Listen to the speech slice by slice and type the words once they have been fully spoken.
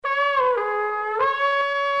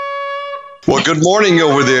Well, good morning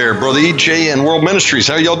over there, Brother EJ and World Ministries.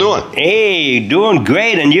 How y'all doing? Hey, doing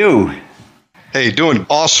great, and you? Hey, doing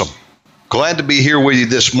awesome. Glad to be here with you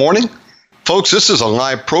this morning. Folks, this is a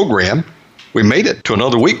live program. We made it to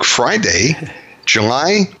another week, Friday,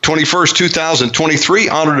 July 21st, 2023.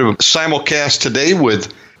 Honored to simulcast today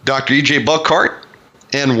with Dr. EJ Buckhart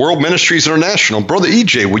and World Ministries International. Brother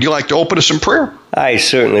EJ, would you like to open us in prayer? I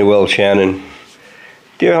certainly will, Shannon.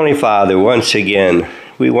 Dear Heavenly Father, once again,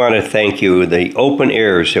 we want to thank you for the open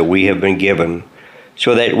ears that we have been given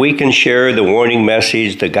so that we can share the warning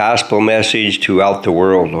message, the gospel message throughout the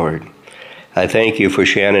world, Lord. I thank you for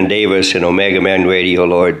Shannon Davis and Omega Man Radio,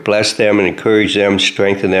 Lord. Bless them and encourage them,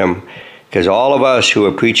 strengthen them, because all of us who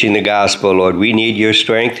are preaching the gospel, Lord, we need your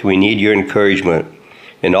strength, we need your encouragement.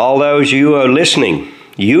 And all those you are listening,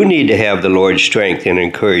 you need to have the Lord's strength and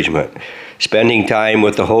encouragement, spending time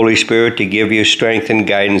with the Holy Spirit to give you strength and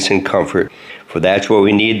guidance and comfort, for that's what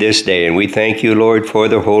we need this day. And we thank you, Lord, for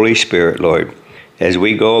the Holy Spirit, Lord. As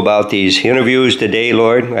we go about these interviews today,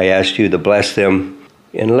 Lord, I ask you to bless them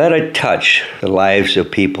and let it touch the lives of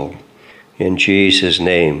people. In Jesus'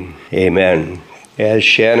 name, amen. As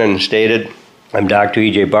Shannon stated, I'm Dr.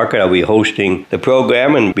 E.J. Buckhart. I'll be hosting the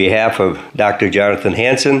program on behalf of Dr. Jonathan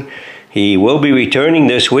Hansen. He will be returning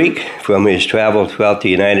this week from his travel throughout the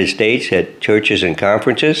United States at churches and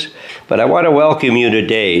conferences. But I want to welcome you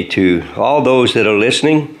today to all those that are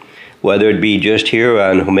listening, whether it be just here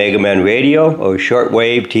on Omega Man Radio or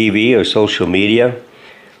shortwave TV or social media.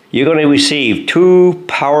 You're going to receive two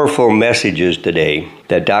powerful messages today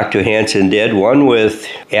that Dr. Hansen did, one with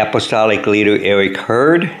Apostolic Leader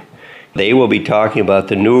Hurd. They will be talking about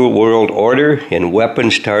the New World Order and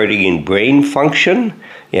weapons targeting brain function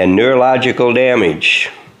and neurological damage.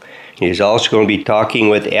 He's also going to be talking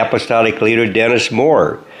with Apostolic Leader Dennis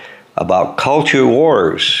Moore about culture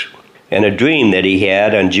wars and a dream that he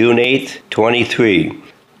had on June 8th, 23.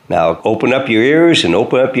 Now, open up your ears and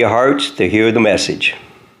open up your hearts to hear the message.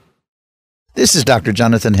 This is Dr.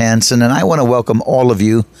 Jonathan Hansen, and I want to welcome all of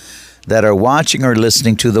you that are watching or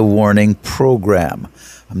listening to the Warning Program.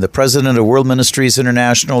 I'm the president of World Ministries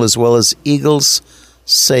International as well as Eagles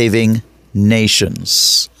Saving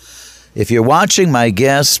Nations. If you're watching, my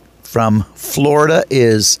guest from Florida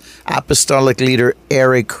is Apostolic Leader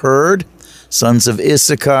Hurd, Sons of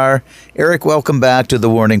Issachar. Eric, welcome back to the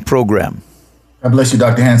Warning Program. God bless you,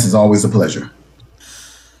 Dr. Hansen. It's always a pleasure.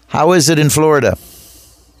 How is it in Florida?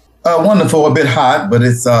 Wonderful, a bit hot, but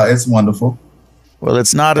it's wonderful. Well,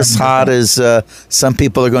 it's not as hot as some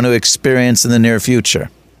people are going to experience in the near future.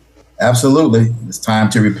 Absolutely. It's time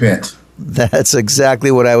to repent. That's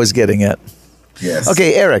exactly what I was getting at. Yes.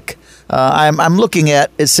 Okay, Eric, I'm looking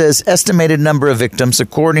at, it says estimated number of victims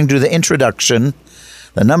according to the introduction.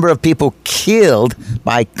 The number of people killed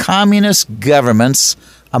by communist governments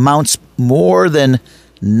amounts more than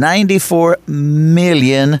 94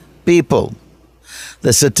 million people.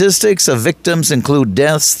 The statistics of victims include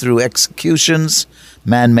deaths through executions,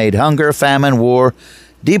 man-made hunger, famine, war,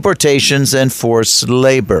 deportations, and forced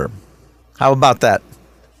labor. How about that?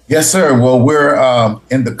 Yes, sir. Well, we're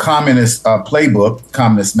in the communist playbook,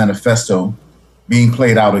 Communist Manifesto, being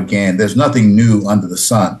played out again. There's nothing new under the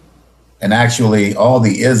sun. And actually, all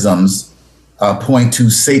the isms point to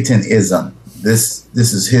Satanism. This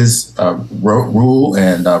is his rule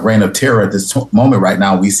and reign of terror at this moment right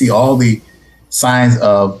now. We see all the signs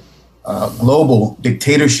of global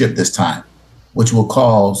dictatorship this time, which will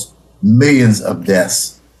cause millions of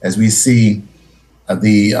deaths as we see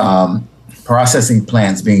the processing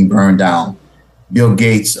plants being burned down. Bill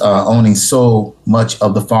Gates owning so much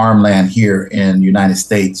of the farmland here in the United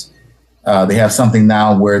States. They have something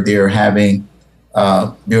now where they're having,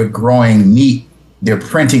 they're growing meat, they're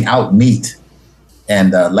printing out meat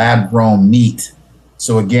and lab-grown meat.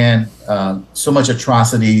 So again, so much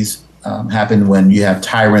atrocities happen when you have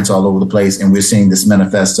tyrants all over the place, and we're seeing this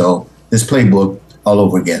manifesto, this playbook all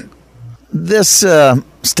over again. This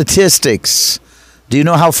statistics, do you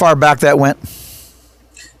know how far back that went?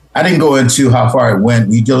 I didn't go into how far it went.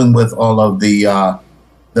 We're dealing with all of the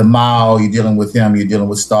Mao, you're dealing with him, you're dealing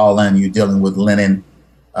with Stalin, you're dealing with Lenin.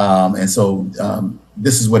 And so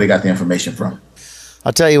this is where they got the information from.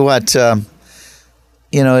 I'll tell you what,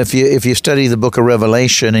 if you study the book of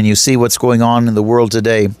Revelation and you see what's going on in the world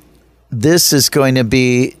today, this is going to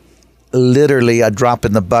be literally a drop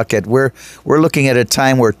in the bucket. We're looking at a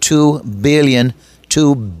time where 2 billion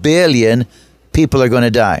people are going to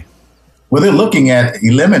die. Well, they're looking at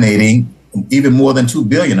eliminating even more than 2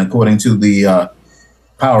 billion, according to the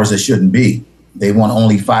powers that shouldn't be. They want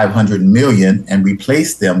only 500 million and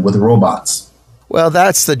replace them with robots. Well,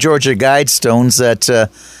 that's the Georgia Guidestones that,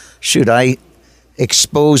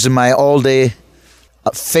 exposed in my all-day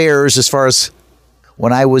affairs as far as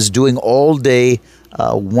when I was doing all-day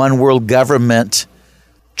one world government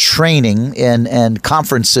training and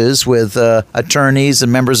conferences with attorneys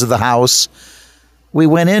and members of the House. We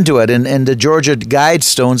went into it, and the Georgia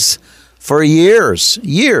Guidestones for years.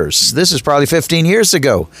 This is probably 15 years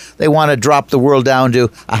ago. They want to drop the world down to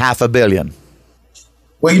 500 million.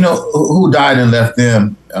 Well, who died and left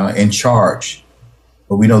them in charge?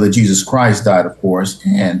 Well, we know that Jesus Christ died, of course,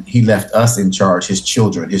 and he left us in charge, his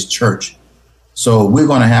children, his church. So we're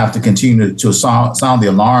going to have to continue to sound the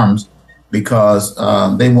alarms because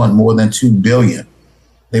they want more than 2 billion.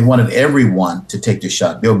 They wanted everyone to take the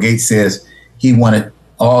shot. Bill Gates says he wanted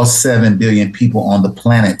all 7 billion people on the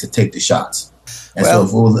planet to take the shots. And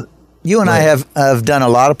you and I have done a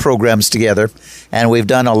lot of programs together, and we've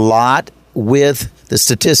done a lot with the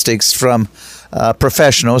statistics from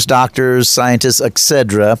professionals, doctors, scientists,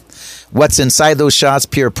 etc. What's inside those shots,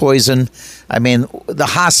 pure poison. I mean, the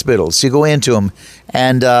hospitals, you go into them,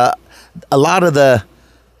 and a lot of the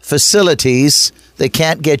facilities, they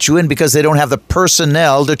can't get you in because they don't have the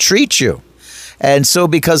personnel to treat you. And so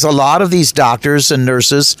because a lot of these doctors and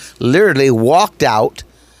nurses literally walked out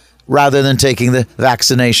rather than taking the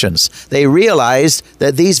vaccinations. They realized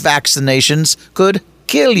that these vaccinations could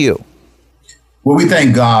kill you. Well, we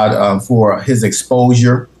thank God for his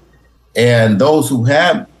exposure. And those who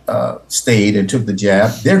have stayed and took the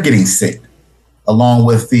jab, they're getting sick, along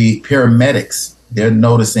with the paramedics. They're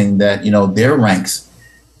noticing that, their ranks,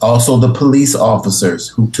 also the police officers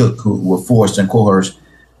who were forced and coerced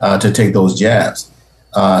to take those jabs.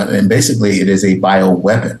 And basically, it is a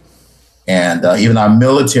bioweapon. And even our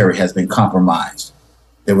military has been compromised.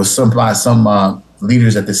 There was some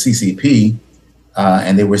leaders at the CCP,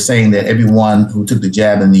 and they were saying that everyone who took the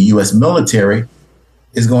jab in the U.S. military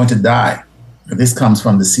is going to die. This comes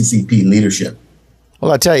from the CCP leadership.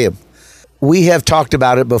 Well, I'll tell you, we have talked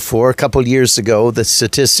about it before a couple of years ago, the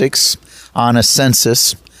statistics on a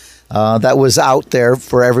census that was out there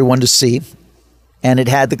for everyone to see. And it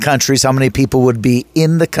had the countries, how many people would be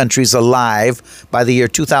in the countries alive by the year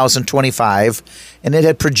 2025. And it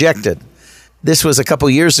had projected. This was a couple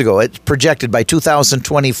years ago. It projected by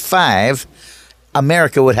 2025,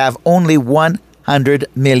 America would have only 100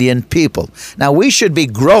 million people. Now, we should be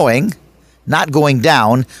growing, not going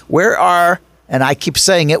down. And I keep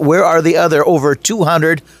saying it, where are the other over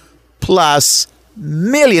 200 plus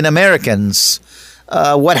million Americans?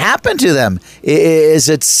 What happened to them? Is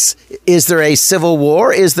there a civil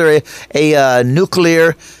war? Is there a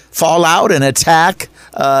nuclear fallout, an attack?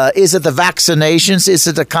 Is it the vaccinations? Is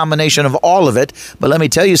it a combination of all of it? But let me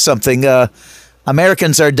tell you something.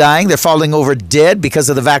 Americans are dying. They're falling over dead because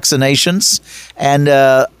of the vaccinations. And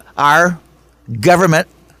our government,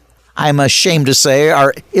 I'm ashamed to say,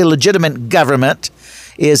 our illegitimate government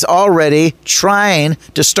is already trying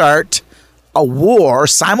to start a war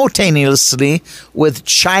simultaneously with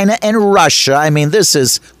China and Russia. I mean, this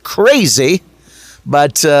is crazy,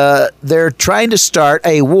 but they're trying to start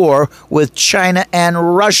a war with China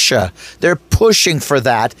and Russia. They're pushing for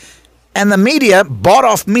that. And the media,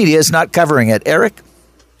 bought-off media, is not covering it. Eric?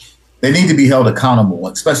 They need to be held accountable,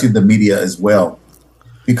 especially the media as well,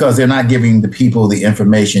 because they're not giving the people the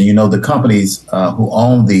information. The companies who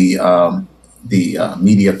own the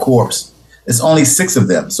media corps, it's only 6 of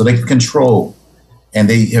them, so they can control. And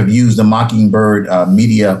they have used the Mockingbird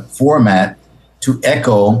media format to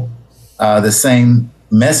echo the same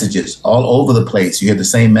messages all over the place. You hear the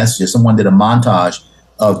same messages. Someone did a montage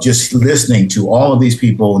of just listening to all of these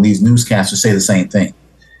people and these newscasters say the same thing.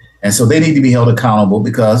 And so they need to be held accountable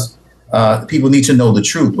because people need to know the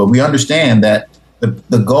truth. But we understand that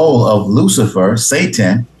the goal of Lucifer,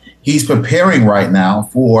 Satan, he's preparing right now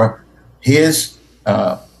for his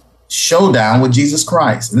showdown with Jesus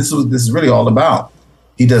Christ. And this is really all about.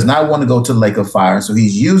 He does not want to go to the lake of fire. So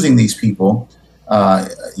he's using these people,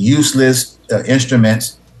 useless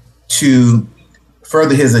instruments, to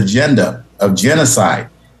further his agenda of genocide.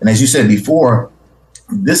 And as you said before,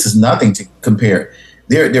 this is nothing to compare.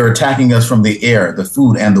 They're attacking us from the air, the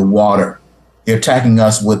food, and the water. They're attacking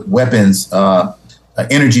us with weapons,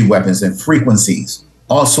 energy weapons and frequencies,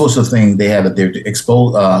 all sorts of things they have at their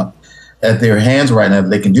hands right now that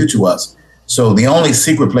they can do to us. So the only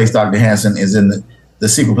secret place, Dr. Hansen, is in the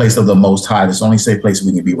secret place of the Most High. It's the only safe place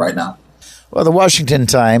we can be right now. Well, the Washington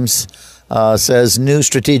Times says new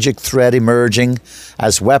strategic threat emerging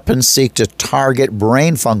as weapons seek to target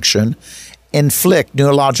brain function, inflict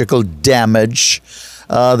neurological damage.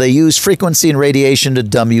 They use frequency and radiation to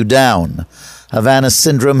dumb you down. Havana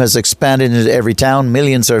syndrome has expanded into every town.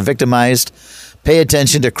 Millions are victimized. Pay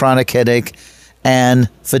attention to chronic headache and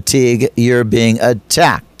fatigue, you're being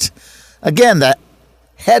attacked. Again, that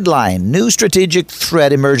headline, new strategic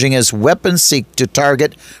threat emerging as weapons seek to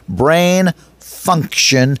target brain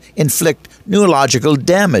function, inflict neurological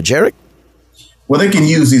damage. Eric? Well, they can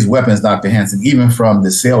use these weapons, Dr. Hansen, even from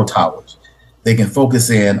the cell towers. They can focus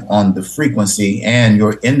in on the frequency and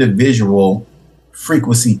your individual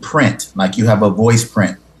frequency print, like you have a voice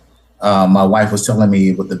print. My wife was telling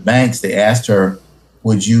me with the banks, they asked her,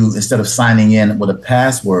 would you, instead of signing in with a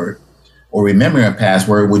password or remembering a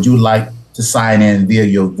password, would you like to sign in via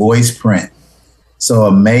your voice print? So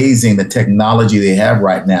amazing the technology they have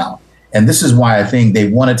right now. And this is why I think they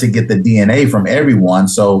wanted to get the DNA from everyone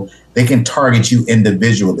so they can target you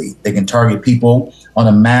individually. They can target people on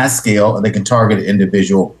a mass scale, or they can target an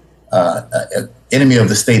individual enemy of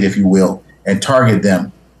the state, if you will, and target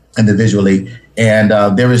them individually. And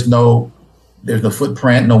there's no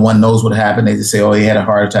footprint. No one knows what happened. They just say, oh, he had a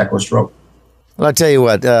heart attack or stroke. Well, I'll tell you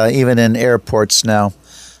what, even in airports now,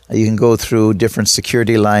 you can go through different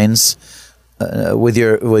security lines with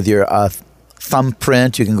your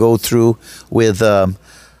thumbprint. You can go through with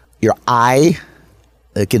your eye.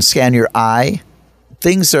 It can scan your eye.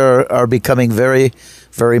 Things are becoming very,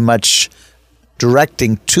 very much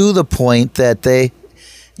directing to the point that they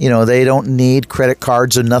don't need credit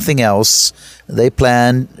cards or nothing else. They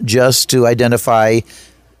plan just to identify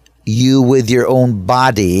you with your own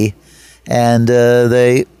body, and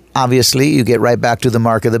they obviously you get right back to the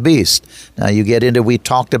mark of the beast. Now you get into, we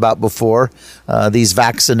talked about before, these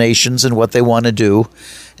vaccinations and what they want to do,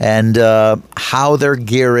 and how they're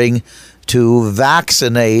gearing to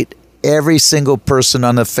vaccinate every single person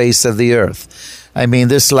on the face of the earth. I mean,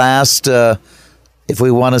 this last, if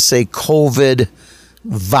we want to say COVID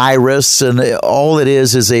virus, and all it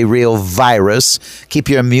is a real virus. Keep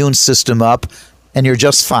your immune system up, and you're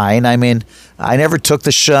just fine. I mean, I never took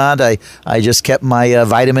the shot. I just kept my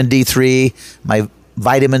vitamin D3, my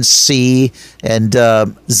vitamin C, and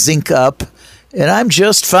zinc up, and I'm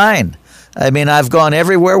just fine. I mean, I've gone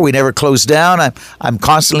everywhere. We never closed down. I'm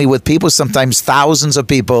constantly with people, sometimes thousands of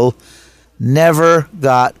people. Never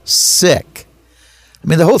got sick. I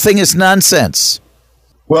mean, the whole thing is nonsense.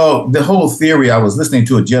 Well, the whole theory, I was listening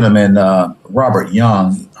to a gentleman, Robert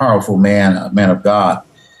Young, powerful man, a man of God,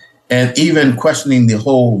 and even questioning the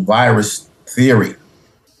whole virus theory.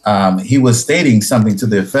 He was stating something to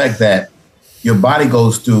the effect that your body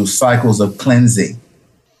goes through cycles of cleansing.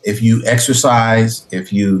 If you exercise,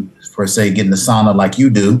 if you, per se, get in the sauna like you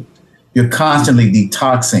do, you're constantly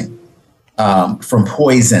detoxing from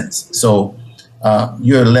poisons. So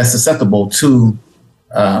you're less susceptible to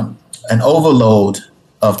an overload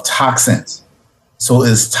of toxins. So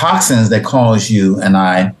it's toxins that cause you and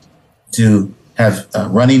I to have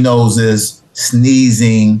runny noses,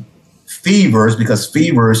 sneezing, fevers, because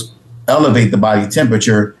fevers elevate the body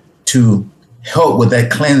temperature to help with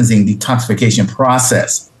that cleansing detoxification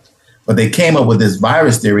process. But they came up with this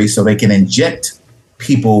virus theory so they can inject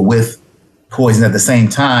people with poison at the same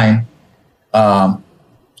time.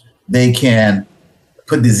 They can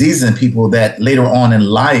put diseases in people that later on in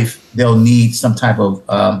life, they'll need some type of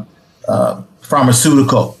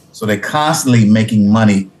pharmaceutical. So they're constantly making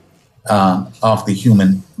money off the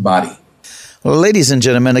human body. Well, ladies and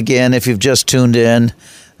gentlemen, again, if you've just tuned in,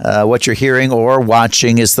 what you're hearing or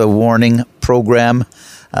watching is the Warning program,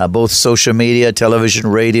 both social media, television,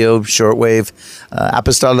 radio, shortwave.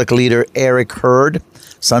 Apostolic leader Eric Hurd,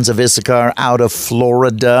 Sons of Issachar, out of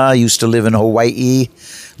Florida, used to live in Hawaii,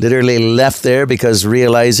 literally left there because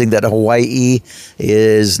realizing that Hawaii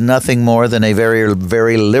is nothing more than a very,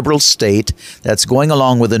 very liberal state that's going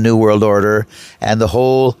along with the New World Order, and the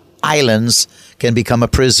whole islands can become a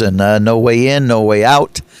prison. No way in, no way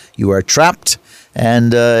out. You are trapped.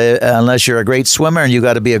 And unless you're a great swimmer, and you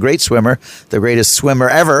got to be a great swimmer, the greatest swimmer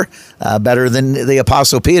ever, better than the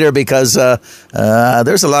Apostle Peter, because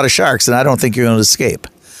there's a lot of sharks, and I don't think you're going to escape.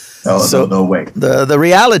 Oh, no way. The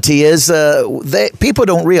reality is people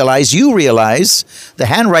don't realize, you realize, the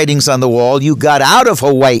handwriting's on the wall. You got out of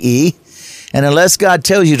Hawaii, and unless God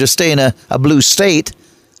tells you to stay in a blue state,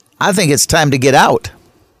 I think it's time to get out.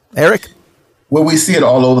 Eric? Well, we see it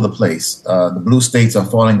all over the place. The blue states are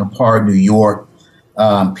falling apart. New York.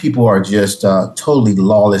 People are just totally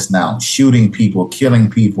lawless now, shooting people, killing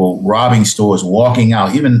people, robbing stores, walking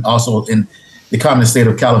out, even also in the communist state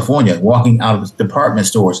of California, walking out of department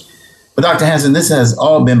stores. But Dr. Hansen, this has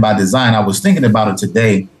all been by design. I was thinking about it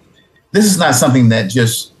today. This is not something that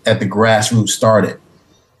just at the grassroots started.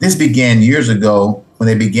 This began years ago when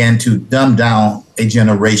they began to dumb down a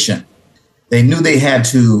generation. They knew they had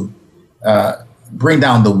to bring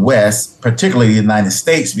down the West, particularly the United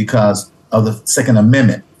States, because of the Second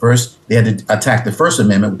Amendment, First, they had to attack the First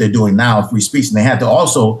Amendment, what they're doing now, free speech, and they had to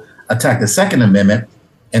also attack the Second Amendment,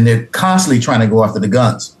 and they're constantly trying to go after the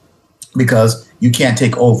guns because you can't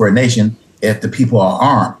take over a nation if the people are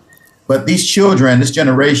armed. But these children, this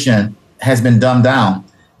generation has been dumbed down.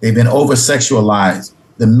 They've been over-sexualized.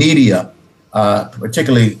 The media,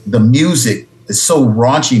 particularly the music, is so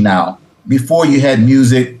raunchy now. Before you had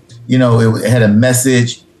music, it had a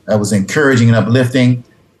message that was encouraging and uplifting.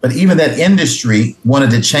 But even that industry wanted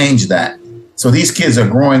to change that. So these kids are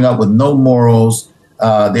growing up with no morals.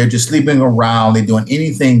 They're just sleeping around. They're doing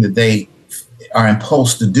anything that they are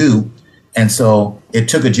impulsed to do. And so it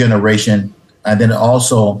took a generation. And then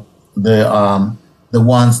also the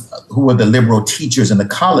ones who were the liberal teachers in the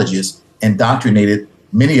colleges indoctrinated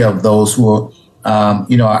many of those who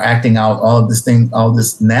are acting out all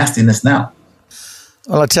this nastiness now.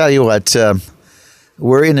 Well, I'll tell you what,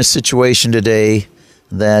 we're in a situation today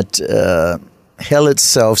that hell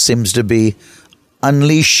itself seems to be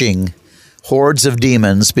unleashing hordes of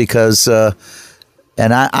demons because,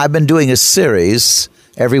 and I've been doing a series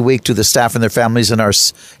every week to the staff and their families in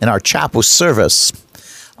our chapel service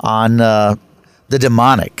on the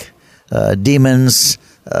demonic. Demons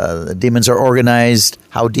are organized,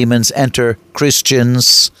 how demons enter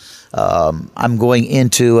Christians. I'm going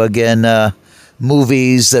into, again,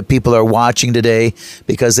 movies that people are watching today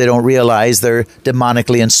because they don't realize they're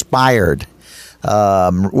demonically inspired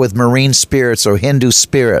with marine spirits or Hindu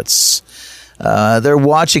spirits. They're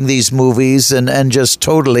watching these movies and just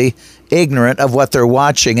totally ignorant of what they're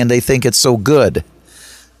watching, and they think it's so good.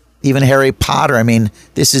 Even Harry Potter,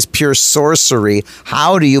 this is pure sorcery.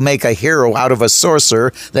 How do you make a hero out of a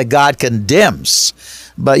sorcerer that God condemns?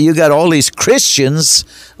 But you got all these Christians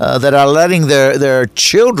that are letting their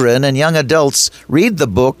children and young adults read the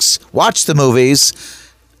books, watch the movies.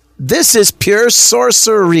 This is pure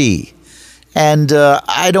sorcery. And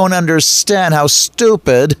I don't understand how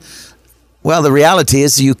stupid. Well, the reality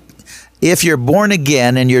is if you're born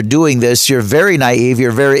again and you're doing this, you're very naive,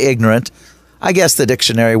 you're very ignorant. I guess the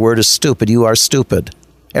dictionary word is stupid. You are stupid.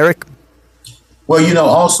 Eric? Well,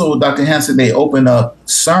 also, Dr. Hansen, they opened up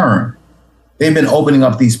CERN. They've been opening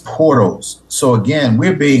up these portals. So again,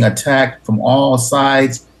 we're being attacked from all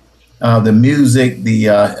sides. The music, the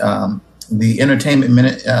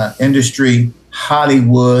entertainment industry,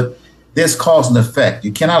 Hollywood. There's cause and effect.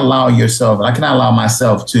 You cannot allow yourself, I cannot allow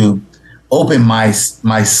myself to open my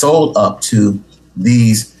soul up to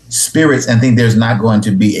these spirits and think there's not going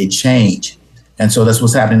to be a change. And so that's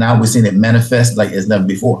what's happening now. We're seeing it manifest like it's never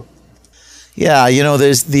before. Yeah,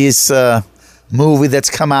 there's these movie that's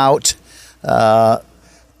come out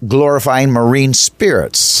glorifying marine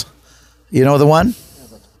spirits. You know the one?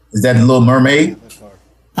 Is that the Little Mermaid?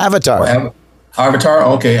 Avatar. Avatar?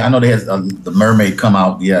 Okay, I know they had the mermaid come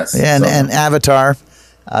out, yes. And Avatar.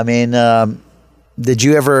 Did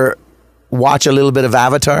you ever watch a little bit of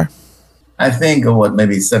Avatar? I think,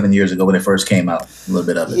 maybe 7 years ago when it first came out, a little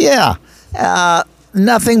bit of it. Yeah.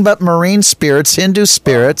 Nothing but marine spirits, Hindu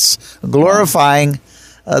spirits, glorifying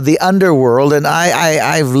the underworld. And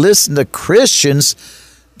I've listened to Christians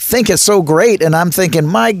think it's so great. And I'm thinking,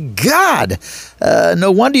 my God,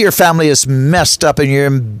 no wonder your family is messed up and you're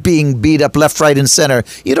being beat up left, right, and center.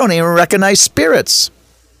 You don't even recognize spirits.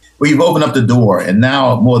 Well, you've opened up the door. And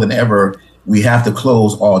now more than ever, we have to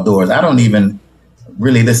close all doors. I don't even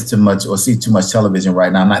really listen to much or see too much television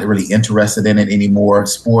right now. I'm not really interested in it anymore.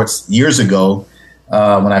 Sports, years ago,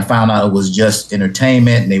 when I found out it was just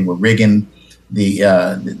entertainment and they were rigging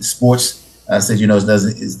the sports, I said,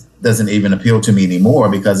 it doesn't even appeal to me anymore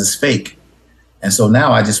because it's fake. And so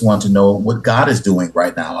now I just want to know what God is doing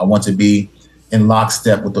right now. I want to be in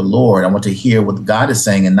lockstep with the Lord. I want to hear what God is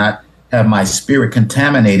saying and not have my spirit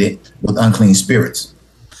contaminated with unclean spirits.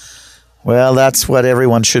 Well, that's what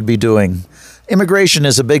everyone should be doing. Immigration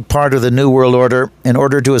is a big part of the New World Order. In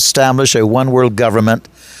order to establish a one-world government,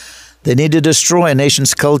 they need to destroy a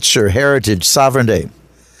nation's culture, heritage, sovereignty.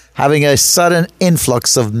 Having a sudden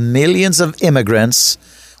influx of millions of immigrants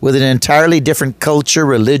with an entirely different culture,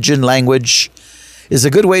 religion, language is a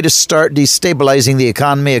good way to start destabilizing the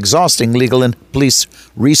economy, exhausting legal and police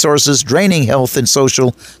resources, draining health and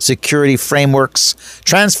social security frameworks,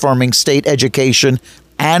 transforming state education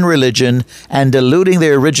and religion, and diluting the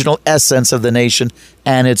original essence of the nation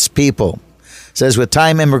and its people. says, with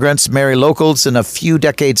time, immigrants marry locals, and a few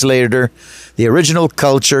decades later, the original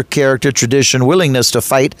culture, character, tradition, willingness to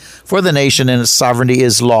fight for the nation and its sovereignty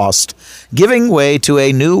is lost, giving way to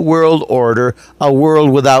a new world order, a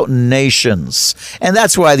world without nations. And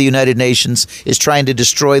that's why the United Nations is trying to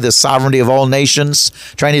destroy the sovereignty of all nations,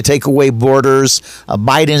 trying to take away borders.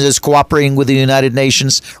 Biden is cooperating with the United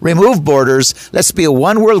Nations. Remove borders. Let's be a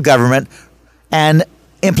one world government and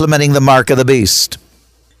implementing the mark of the beast.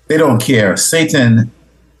 They don't care. Satan,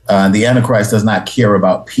 the Antichrist, does not care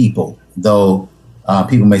about people, though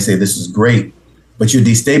people may say this is great, but you're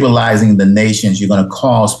destabilizing the nations. You're going to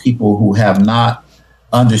cause people who have not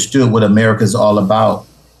understood what America is all about.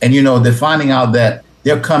 And, they're finding out that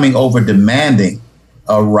they're coming over demanding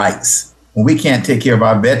rights. When we can't take care of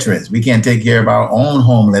our veterans, we can't take care of our own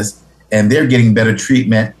homeless, and they're getting better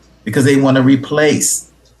treatment because they want to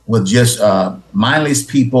replace with just mindless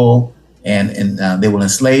people. And they will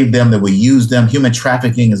enslave them. They will use them. Human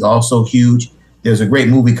trafficking is also huge. There's a great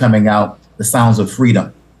movie coming out, The Sounds of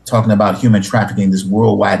Freedom, talking about human trafficking, this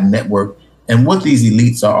worldwide network, and what these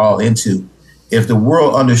elites are all into. If the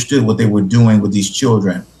world understood what they were doing with these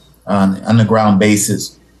children on an underground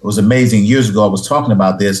basis, it was amazing. Years ago, I was talking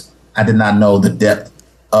about this. I did not know the depth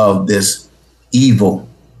of this evil,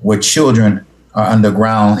 where children are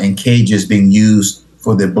underground in cages being used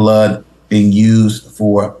for their blood, being used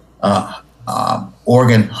for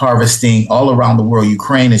organ harvesting all around the world.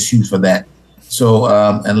 Ukraine is huge for that. So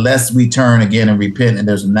unless we turn again and repent, and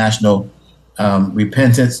there's a national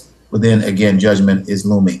repentance, well, then again, judgment is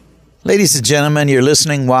looming. Ladies and gentlemen, you're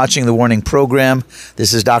listening, watching the Warning Program.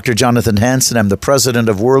 This is Dr. Jonathan Hansen. I'm the president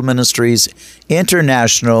of World Ministries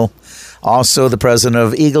International, also the president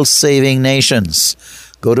of Eagle Saving Nations.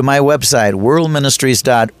 Go to my website,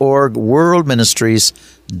 worldministries.org,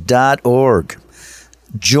 worldministries.org.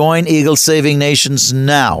 Join Eagle Saving Nations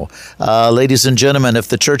now. Ladies and gentlemen, if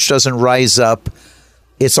the church doesn't rise up,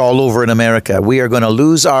 it's all over in America. We are going to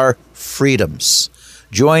lose our freedoms.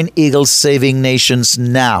 Join Eagle Saving Nations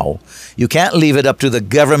now. You can't leave it up to the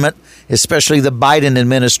government, especially the Biden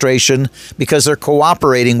administration, because they're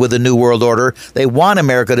cooperating with the New World Order. They want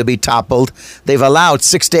America to be toppled. They've allowed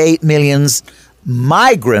 6 to 8 million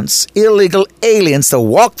migrants, illegal aliens, to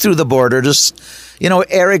walk through the borders.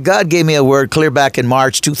 Eric, God gave me a word clear back in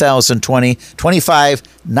March 2020, 25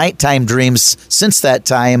 nighttime dreams since that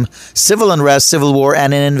time, civil unrest, civil war,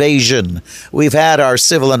 and an invasion. We've had our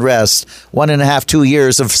civil unrest, 1.5, 2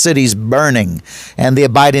 years of cities burning, and the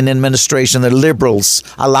Biden administration, the liberals,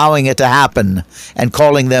 allowing it to happen and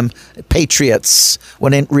calling them patriots,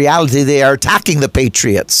 when in reality they are attacking the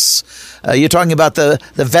patriots. You're talking about the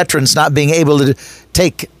veterans not being able to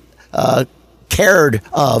take care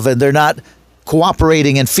of, and they're not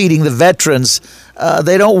cooperating and feeding the veterans.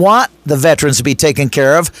 They don't want the veterans to be taken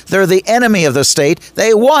care of. They're the enemy of the state.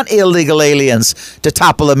 They want illegal aliens to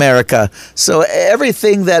topple America. So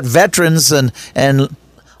everything that veterans and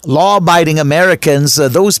law-abiding Americans,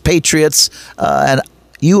 those patriots, and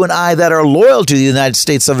you and I that are loyal to the United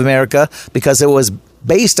States of America because it was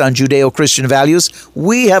based on Judeo-Christian values,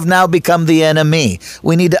 we have now become the enemy.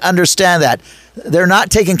 We need to understand that. They're not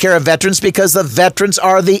taking care of veterans because the veterans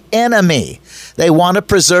are the enemy. They want to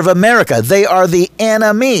preserve America. They are the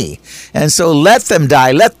enemy. And so let them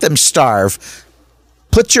die. Let them starve.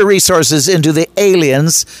 Put your resources into the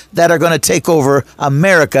aliens that are going to take over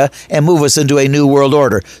America and move us into a new world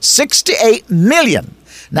order. 6 to 8 million.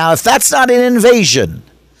 Now, if that's not an invasion,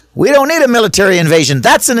 we don't need a military invasion.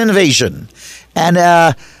 That's an invasion.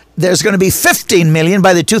 And there's going to be 15 million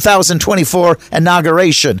by the 2024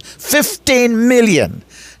 inauguration. 15 million.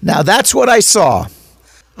 Now, that's what I saw.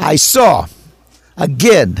 I saw,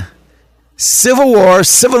 again, civil war,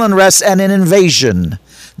 civil unrest, and an invasion.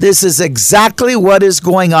 This is exactly what is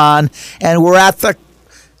going on, and we're at the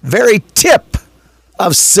very tip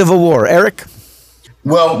of civil war. Eric?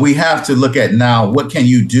 Well, we have to look at now, what can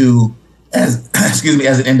you do as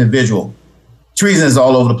an individual? Treason is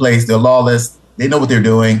all over the place. They're lawless. They know what they're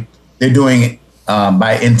doing. They're doing it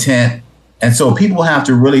by intent. And so people have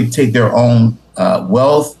to really take their own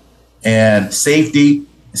wealth and safety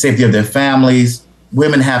of their families.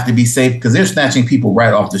 Women have to be safe because they're snatching people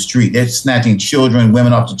right off the street. They're snatching children,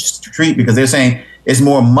 women off the street because they're saying it's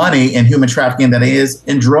more money in human trafficking than it is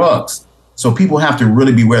in drugs. So people have to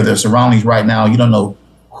really beware of their surroundings right now. You don't know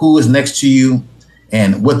who is next to you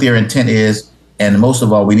and what their intent is. And most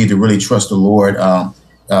of all, we need to really trust the Lord.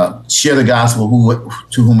 Share the gospel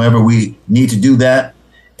to whomever we need to do that,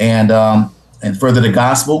 and further the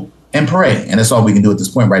gospel and pray. And that's all we can do at this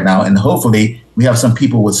point right now. And hopefully we have some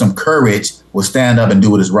people with some courage will stand up and do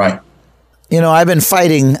what is right. I've been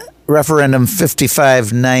fighting Referendum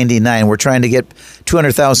 5599. We're trying to get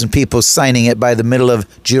 200,000 people signing it by the middle of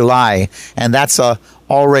July, and that's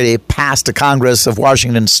already passed the Congress of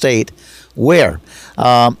Washington State, where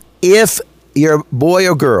if your boy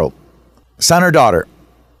or girl, son or daughter,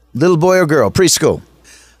 little boy or girl, preschool,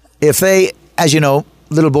 if they, as you know,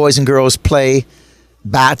 little boys and girls play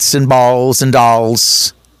bats and balls and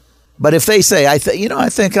dolls, but if they say, I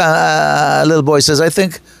think a little boy says, I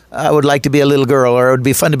think I would like to be a little girl, or it would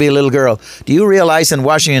be fun to be a little girl. Do you realize in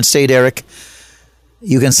Washington State, Eric,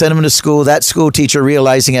 you can send them to school, that school teacher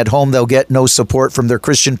realizing at home they'll get no support from their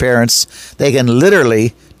Christian parents, they can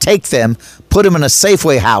literally take them, put them in a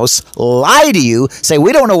Safeway house, lie to you, say,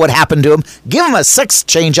 we don't know what happened to them, give them a sex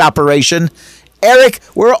change operation. Eric,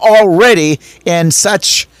 we're already in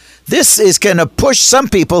such, this is going to push some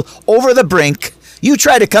people over the brink. You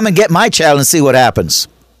try to come and get my child and see what happens.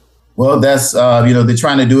 Well, that's, they're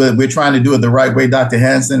trying to do it. We're trying to do it the right way, Dr.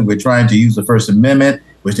 Hansen. We're trying to use the First Amendment,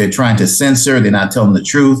 which they're trying to censor. They're not telling the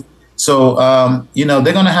truth. So, they're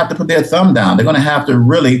going to have to put their thumb down. They're going to have to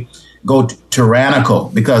really go tyrannical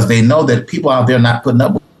because they know that people out there are not putting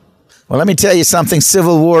up with. Well, let me tell you something.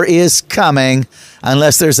 Civil war is coming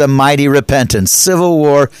unless there's a mighty repentance. Civil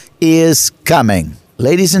war is coming.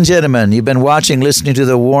 Ladies and gentlemen, you've been listening to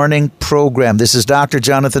the Warning Program. This is Dr.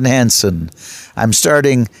 Jonathan Hansen. I'm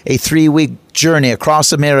starting a 3-week journey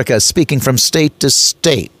across America, speaking from state to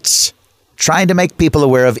state, trying to make people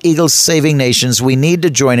aware of Eagles Saving Nations. We need to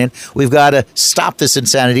join in. We've got to stop this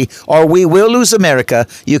insanity, or we will lose America.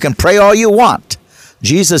 You can pray all you want.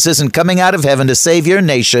 Jesus isn't coming out of heaven to save your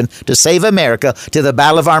nation, to save America, to the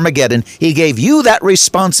Battle of Armageddon. He gave you that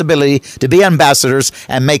responsibility to be ambassadors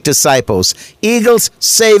and make disciples. Eagles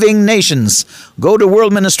Saving Nations. Go to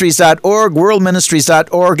worldministries.org,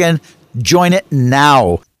 worldministries.org, and join it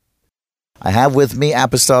now. I have with me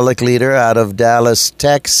Apostolic Leader out of Dallas,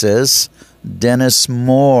 Texas, Dennis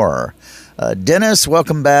Moore. Dennis,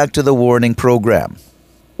 welcome back to the Warning Program.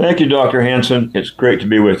 Thank you, Dr. Hansen. It's great to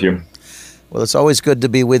be with you. Well, it's always good to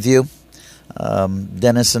be with you.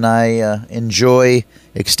 Dennis and I enjoy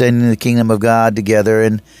extending the kingdom of God together.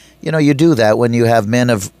 And, you do that when you have men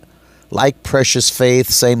of like precious faith,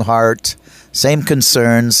 same heart, same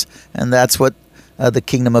concerns. And that's what the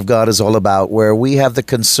kingdom of God is all about, where we have the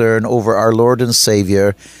concern over our Lord and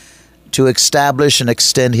Savior to establish and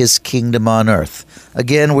extend his kingdom on earth.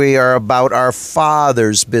 Again, we are about our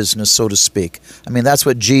Father's business, so to speak. I mean, that's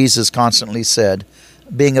what Jesus constantly said,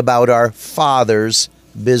 being about our Father's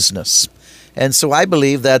business. And so I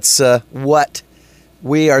believe that's what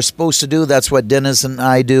we are supposed to do. That's what Dennis and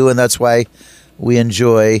I do, and that's why we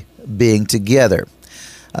enjoy being together.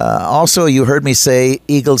 Also, you heard me say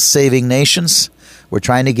Eagles Saving Nations. We're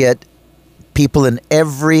trying to get people in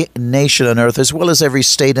every nation on earth, as well as every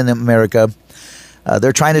state in America.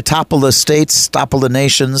 They're trying to topple the states, topple the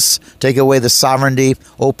nations, take away the sovereignty,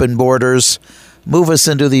 open borders, move us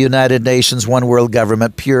into the United Nations, one world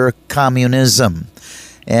government, pure communism.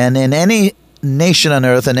 And in any nation on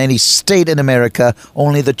earth and any state in America,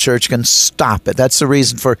 only the church can stop it. That's the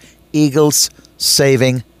reason for Eagles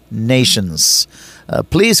Saving Nations.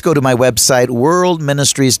 Please go to my website,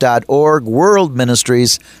 worldministries.org,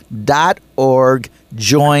 worldministries.org.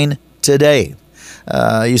 Join today.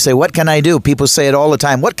 You say, what can I do? People say it all the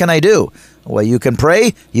time. What can I do? Well, you can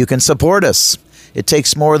pray. You can support us. It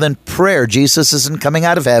takes more than prayer. Jesus isn't coming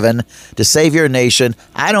out of heaven to save your nation.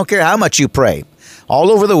 I don't care how much you pray. All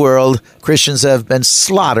over the world, Christians have been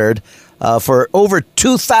slaughtered for over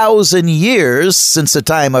 2,000 years since the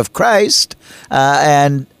time of Christ,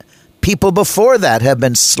 and people before that have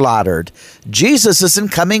been slaughtered. Jesus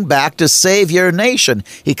isn't coming back to save your nation.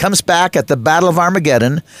 He comes back at the Battle of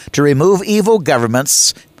Armageddon to remove evil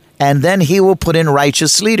governments, and then he will put in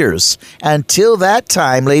righteous leaders. Until that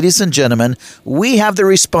time, ladies and gentlemen, we have the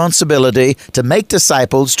responsibility to make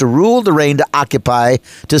disciples, to rule, to reign, to occupy,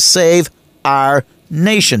 to save our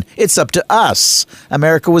nation. It's up to us.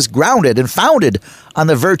 America was grounded and founded on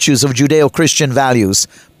the virtues of Judeo-Christian values.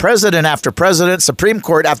 President after president, Supreme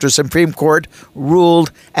Court after Supreme Court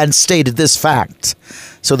ruled and stated this fact.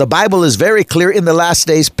 So the Bible is very clear. In the last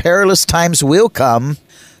days, perilous times will come.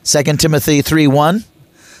 2 Timothy 3:1.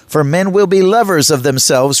 For men will be lovers of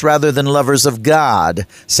themselves rather than lovers of God.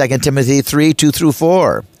 2 Timothy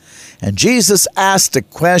 3:2-4. And Jesus asked a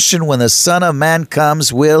question, when the Son of Man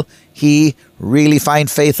comes, will he really find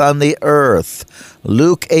faith on the earth?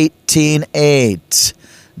 Luke 18:8.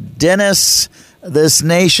 Dennis, this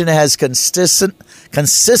nation has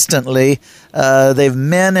consistently, they've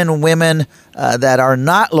men and women that are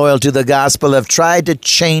not loyal to the gospel have tried to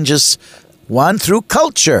change us, one, through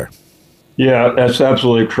culture. Yeah, that's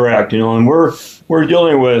absolutely correct. And we're we're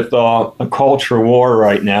dealing with a culture war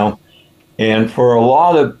right now. And for a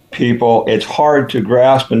lot of people, it's hard to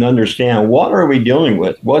grasp and understand, what are we dealing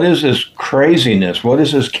with? What is this craziness? What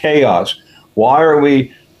is this chaos? Why are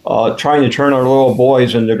we trying to turn our little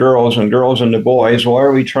boys into girls and girls into boys? Why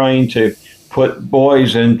are we trying to put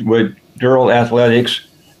boys in with girl athletics?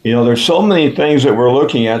 You know, there's so many things that we're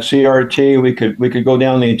looking at. CRT, we could go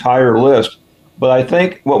down the entire list. But I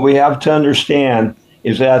think what we have to understand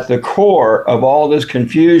is that at the core of all this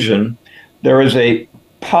confusion, there is a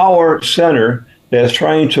power center that's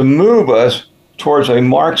trying to move us towards a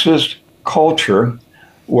Marxist culture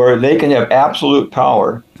where they can have absolute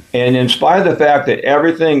power. And in spite of the fact that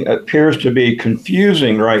everything appears to be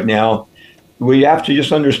confusing right now, we have to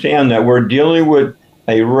just understand that we're dealing with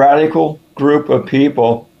a radical group of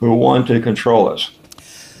people who want to control us.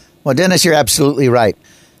 Well, Dennis, you're absolutely right.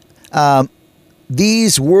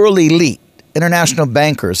 These world elite, international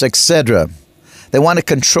bankers, etc., they want to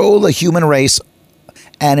control the human race,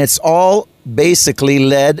 and it's all basically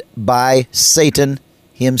led by Satan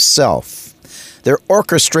himself. They're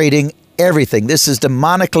orchestrating everything. This is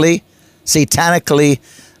demonically, satanically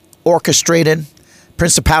orchestrated.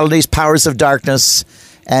 Principalities, powers of darkness,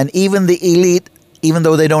 and even the elite, even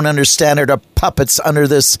though they don't understand it, are puppets under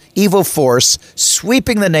this evil force,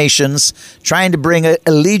 sweeping the nations, trying to bring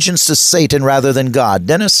allegiance to Satan rather than God.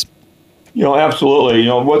 Dennis? You know, absolutely. You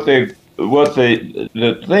know, the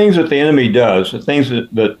things that the enemy does, the things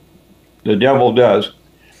that the devil does,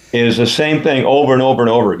 is the same thing over and over and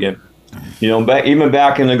over again. You know, even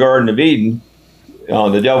back in the Garden of Eden,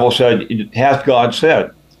 the devil said, "Hath God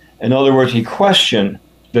said?" In other words, he questioned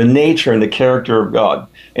the nature and the character of God.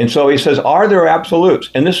 And so he says, are there absolutes?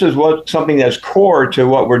 And this is something that's core to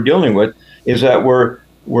what we're dealing with, is that we're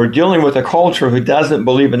dealing with a culture who doesn't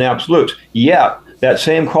believe in absolutes. Yet, that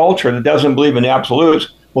same culture that doesn't believe in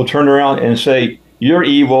absolutes will turn around and say, you're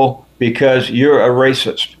evil because you're a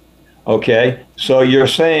racist. Okay? So you're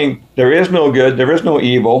saying there is no good, there is no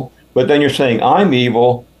evil, but then you're saying I'm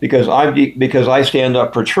evil because I stand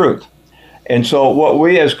up for truth. And so what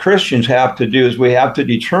we as Christians have to do is we have to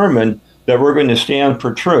determine that we're going to stand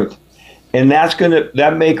for truth. And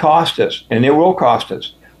that may cost us, and it will cost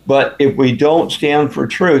us. But if we don't stand for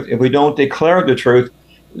truth, if we don't declare the truth,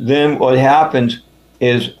 then what happens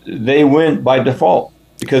is they win by default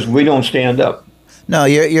because we don't stand up. No,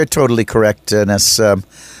 you're totally correct, Dennis.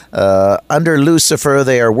 Under Lucifer,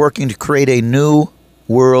 they are working to create a new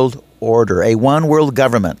world order, a one world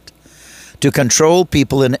government, to control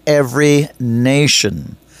people in every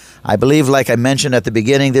nation. I believe, like I mentioned at the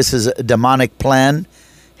beginning, this is a demonic plan,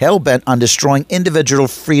 hell-bent on destroying individual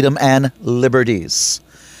freedom and liberties.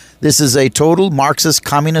 This is a total Marxist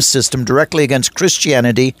communist system directly against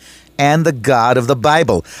Christianity and the God of the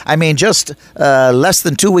Bible. I mean, just less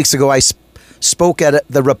than 2 weeks ago, I spoke at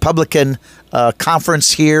the Republican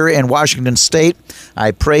conference here in Washington State. I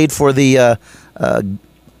prayed for the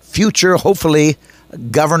future, hopefully,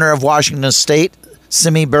 governor of Washington State,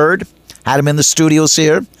 Simi Byrd, had him in the studios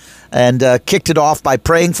here, and kicked it off by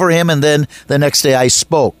praying for him. And then the next day I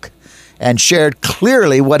spoke and shared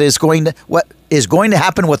clearly what is going to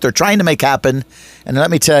happen, what they're trying to make happen. And let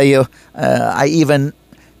me tell you, I even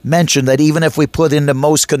mentioned that even if we put in the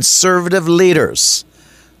most conservative leaders,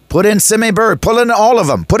 put in Simi Byrd, put in all of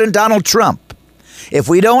them, put in Donald Trump, if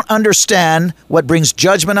we don't understand what brings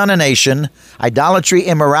judgment on a nation, idolatry,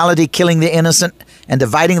 immorality, killing the innocent, and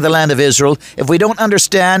dividing the land of Israel, if we don't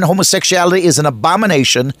understand homosexuality is an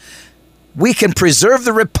abomination, we can preserve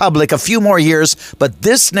the republic a few more years, but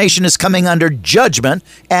this nation is coming under judgment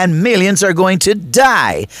and millions are going to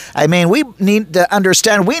die. I mean, we need to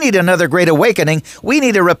understand we need another great awakening. We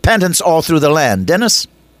need a repentance all through the land. Dennis?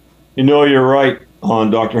 You know, you're right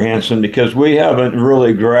on Dr. Hansen, because we haven't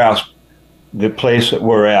really grasped the place that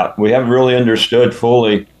we're at. We haven't really understood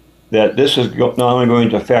fully that this is not only going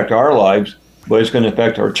to affect our lives, but it's going to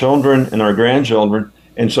affect our children and our grandchildren.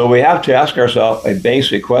 And so we have to ask ourselves a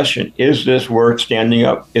basic question: is this worth standing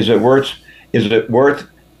up? Is it worth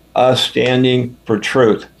us standing for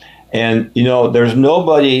truth? And you know, there's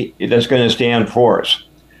nobody that's going to stand for us.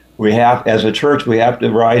 We have, as a church, we have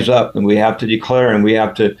to rise up and we have to declare and we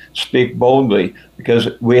have to speak boldly, because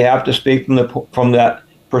we have to speak from that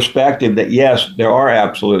perspective that yes, there are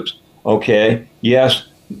absolutes. Okay, yes,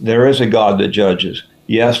 there is a God that judges.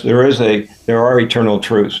 Yes, there are eternal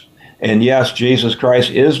truths. And yes, Jesus Christ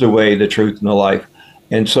is the way, the truth, and the life.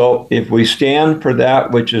 And so if we stand for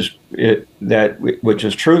that which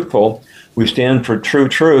is truthful, we stand for true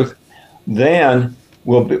truth, then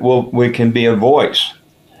we can be a voice.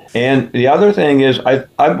 And the other thing is,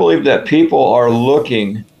 I believe that people are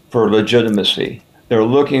looking for legitimacy. They're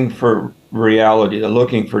looking for reality. They're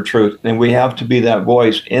looking for truth, and we have to be that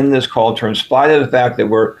voice in this culture, in spite of the fact that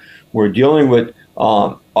we're dealing with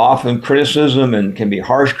often criticism and can be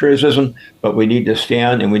harsh criticism. But we need to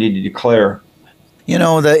stand and we need to declare. You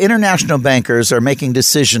know, the international bankers are making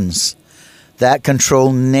decisions that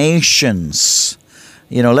control nations.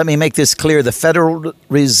 You know, let me make this clear. The Federal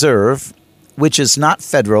Reserve, which is not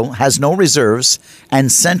federal, has no reserves,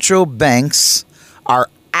 and central banks are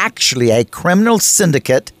actually a criminal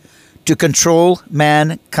syndicate to control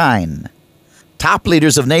mankind. Top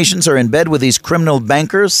leaders of nations are in bed with these criminal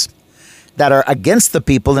bankers that are against the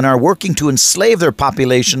people and are working to enslave their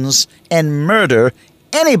populations and murder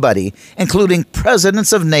anybody, including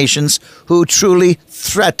presidents of nations who truly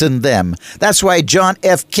threaten them. That's why John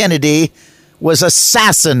F. Kennedy was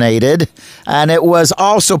assassinated, and it was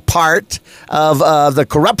also part of the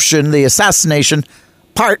corruption. The assassination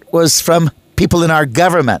part was from people in our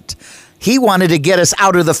government. He wanted to get us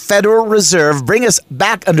out of the Federal Reserve, bring us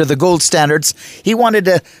back under the gold standards. He wanted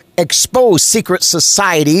to expose secret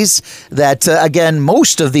societies that, again,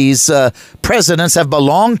 most of these presidents have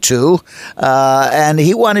belonged to, and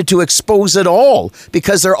he wanted to expose it all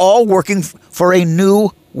because they're all working for a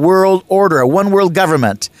new world order, a one world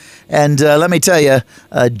government. And let me tell you,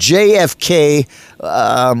 JFK,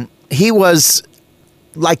 he was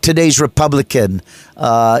like today's Republican.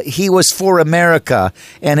 He was for America,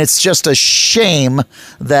 and it's just a shame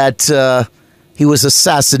that he was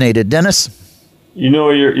assassinated. Dennis? You know,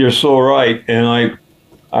 you're so right, and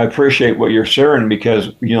I appreciate what you're sharing because,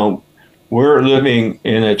 you know, we're living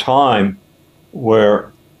in a time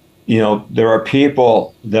where, you know, there are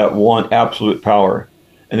people that want absolute power,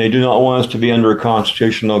 and they do not want us to be under a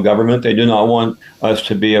constitutional government. They do not want us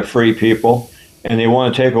to be a free people, and they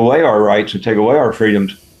want to take away our rights and take away our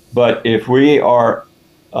freedoms. But if we are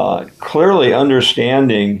clearly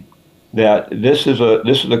understanding that this is a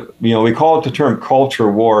you know, we call it the term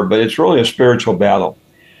culture war, but it's really a spiritual battle.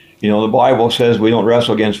 You know, the Bible says we don't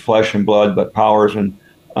wrestle against flesh and blood, but powers and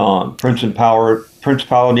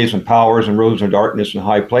principalities and powers and rulers of darkness in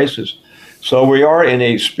high places. So we are in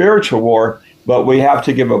a spiritual war, but we have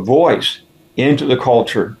to give a voice into the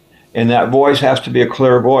culture, and that voice has to be a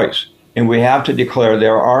clear voice. And we have to declare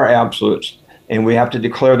there are absolutes, and we have to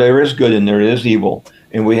declare there is good and there is evil,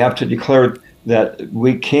 and we have to declare that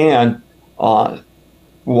we can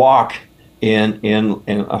walk in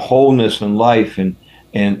a wholeness and life and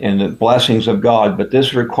the blessings of God. But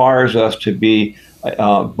this requires us to be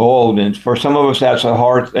bold, and for some of us that's a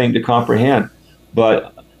hard thing to comprehend.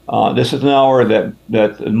 But this is an hour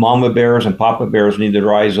that mama bears and papa bears need to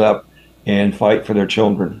rise up and fight for their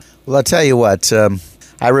children. Well, I'll tell you what.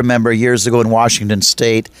 I remember years ago in Washington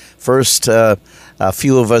State, first a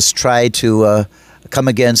few of us tried to come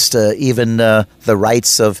against even the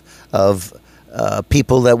rights of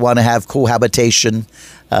people that want to have cohabitation,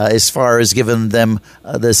 as far as giving them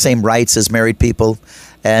the same rights as married people.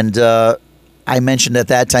 And I mentioned at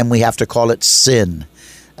that time we have to call it sin.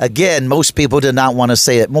 Again, most people did not want to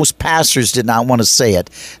say it. Most pastors did not want to say it,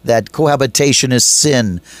 that cohabitation is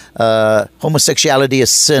sin. Homosexuality is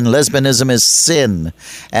sin. Lesbianism is sin.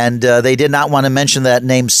 And they did not want to mention that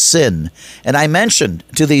name, sin. And I mentioned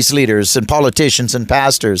to these leaders and politicians and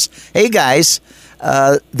pastors, hey, guys,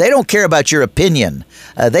 they don't care about your opinion.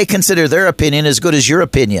 They consider their opinion as good as your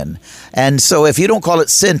opinion. And so if you don't call it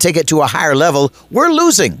sin, take it to a higher level, we're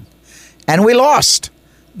losing. And we lost.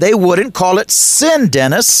 They wouldn't call it sin,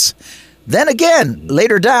 Dennis. Then again,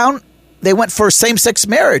 later down, they went for same-sex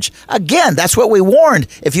marriage. Again, that's what we warned.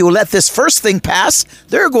 If you let this first thing pass,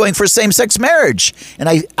 they're going for same-sex marriage. And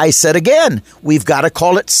I said again, we've got to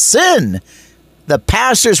call it sin. The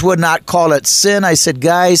pastors would not call it sin. I said,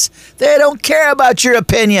 guys, they don't care about your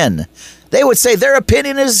opinion. They would say their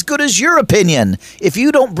opinion is as good as your opinion. If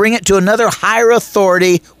you don't bring it to another higher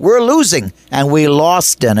authority, we're losing. And we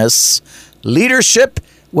lost, Dennis. Leadership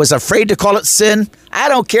was afraid to call it sin. I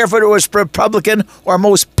don't care if it was Republican or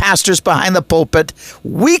most pastors behind the pulpit.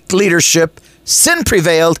 Weak leadership, sin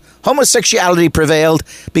prevailed, homosexuality prevailed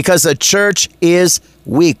because the church is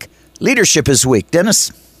weak. Leadership is weak.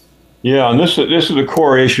 Dennis? Yeah, and this is the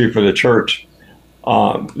core issue for the church.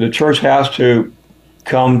 The church has to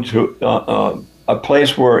come to a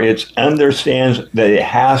place where it understands that it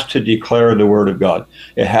has to declare the Word of God.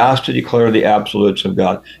 It has to declare the absolutes of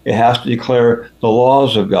God. It has to declare the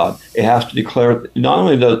laws of God. It has to declare not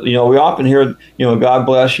only we often hear, God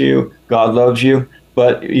bless you, God loves you,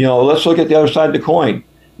 but, let's look at the other side of the coin.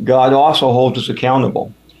 God also holds us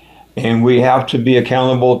accountable. And we have to be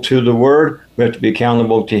accountable to the Word. We have to be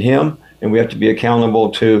accountable to Him. And we have to be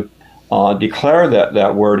accountable to declare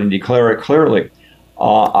that Word and declare it clearly.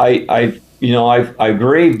 I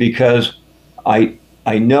grieve because I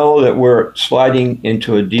know that we're sliding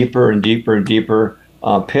into a deeper and deeper and deeper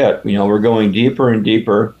pit. We're going deeper and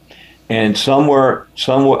deeper, and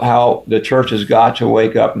somehow the church has got to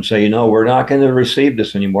wake up and say, we're not going to receive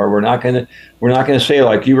this anymore. We're not going to say,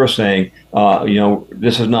 like you were saying,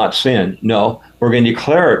 this is not sin. No, we're going to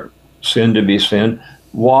declare sin to be sin.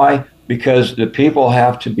 Why? Because the people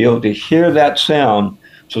have to be able to hear that sound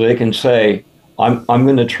so they can say, I'm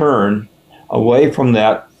going to turn away from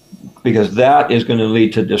that, because that is going to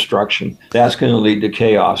lead to destruction. That's going to lead to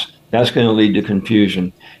chaos. That's going to lead to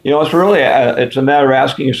confusion. It's a matter of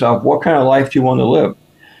asking yourself, what kind of life do you want to live?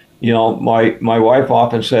 My wife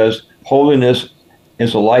often says, holiness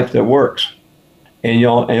is a life that works. And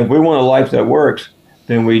if we want a life that works,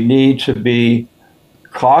 then we need to be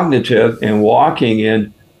cognitive and walking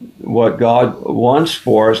in what God wants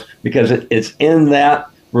for us, because it's in that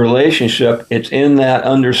relationship, it's in that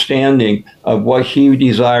understanding of what He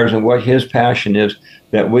desires and what His passion is,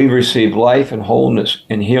 that we receive life and wholeness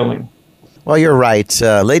and healing. Well, you're right.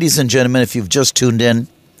 Ladies and gentlemen, if you've just tuned in,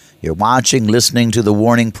 you're watching, listening to the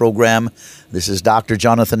Warning Program. This is Dr.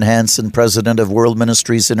 Jonathan Hansen, President of World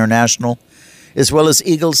Ministries International, as well as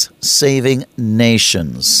Eagles Saving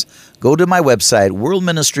Nations. Go to my website,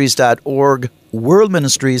 worldministries.org,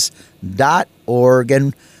 worldministries.org,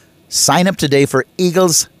 and sign up today for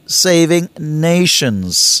Eagles Saving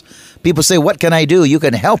Nations. People say, what can I do? You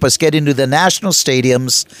can help us get into the national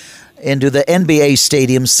stadiums, into the NBA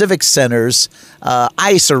stadiums, civic centers,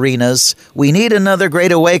 ice arenas. We need another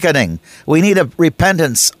great awakening. We need a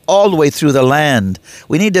repentance all the way through the land.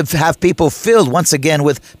 We need to have people filled once again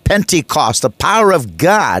with Pentecost, the power of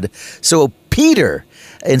God. So Peter,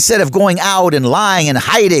 instead of going out and lying and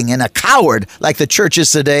hiding and a coward like the church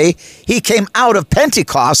is today, he came out of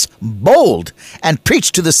Pentecost bold and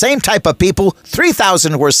preached to the same type of people.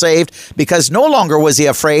 3,000 were saved because no longer was he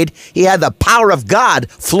afraid. He had the power of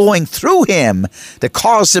God flowing through him that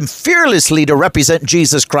caused him fearlessly to represent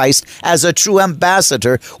Jesus Christ as a true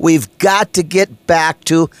ambassador. We've got to get back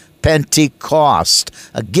to Pentecost.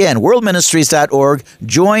 Again, worldministries.org.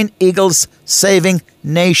 Join Eagles Saving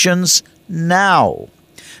Nations now.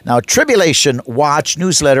 Now, Tribulation Watch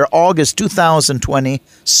newsletter, August 2020,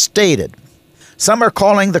 stated, some are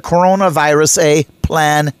calling the coronavirus a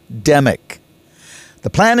plandemic. The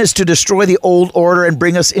plan is to destroy the old order and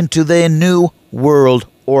bring us into the new world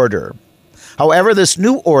order. However, this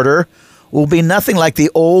new order will be nothing like the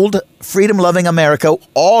old freedom-loving America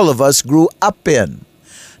all of us grew up in.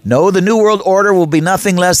 No, the new world order will be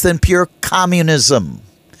nothing less than pure communism.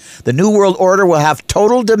 The new world order will have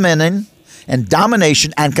total dominion and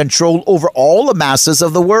domination and control over all the masses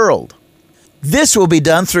of the world. This will be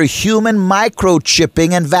done through human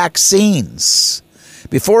microchipping and vaccines.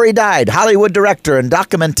 Before he died, Hollywood director and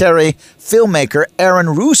documentary filmmaker Aaron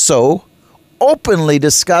Russo openly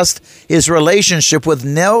discussed his relationship with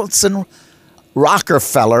Nicholas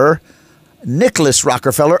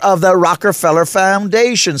Rockefeller of the Rockefeller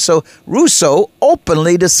Foundation. So Russo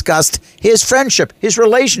openly discussed his friendship, his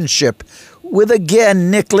relationship with,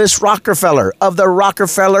 again, Nicholas Rockefeller of the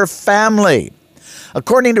Rockefeller family.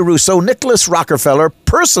 According to Russo, Nicholas Rockefeller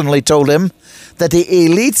personally told him that the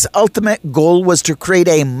elite's ultimate goal was to create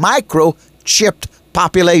a microchipped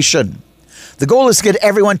population. The goal is to get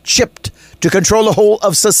everyone chipped to control the whole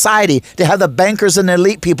of society, to have the bankers and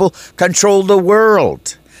elite people control the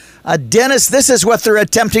world. Dennis, this is what they're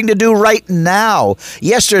attempting to do right now.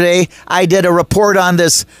 Yesterday, I did a report on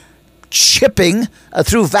this chipping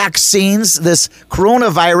through vaccines, this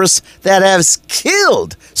coronavirus that has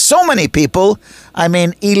killed so many people. I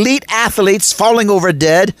mean, elite athletes falling over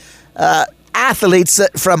dead, athletes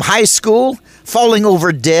from high school falling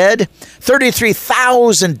over dead.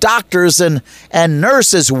 33,000 doctors and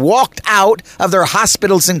nurses walked out of their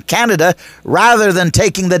hospitals in Canada rather than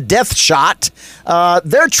taking the death shot.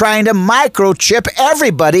 They're trying to microchip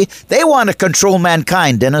everybody. They want to control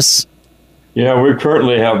mankind, Dennis. Yeah, we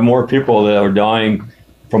currently have more people that are dying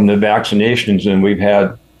from the vaccinations than we've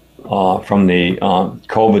had from the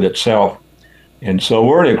COVID itself. And so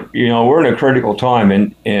we're in a critical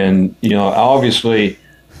time, and obviously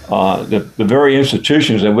the very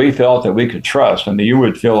institutions that we felt that we could trust. I mean, you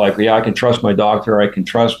would feel like, yeah, I can trust my doctor, I can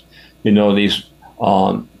trust these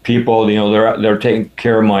people. They're taking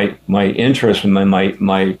care of my interest and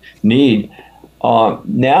my need.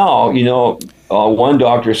 Now, one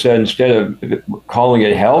doctor said instead of calling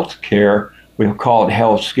it health care, we call it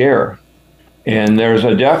health scare. And there's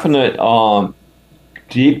a definite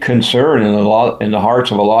deep concern in the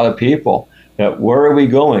hearts of a lot of people that where are we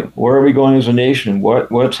going? Where are we going as a nation?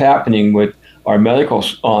 What's happening with our medical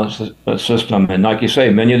system. And like you say,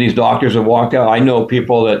 many of these doctors have walked out. I know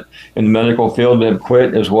people that in the medical field have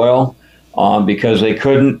quit as well because they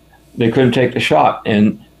couldn't take the shot.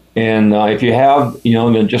 And if you have,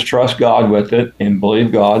 then just trust God with it and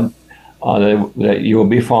believe God that you will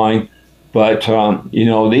be fine. But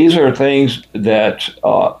these are things that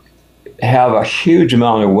have a huge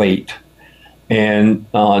amount of weight, and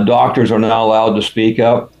doctors are not allowed to speak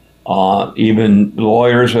up. Even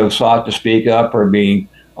lawyers who have sought to speak up are being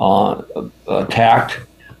attacked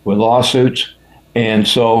with lawsuits. And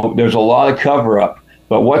so there's a lot of cover-up.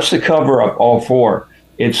 But what's the cover-up all for?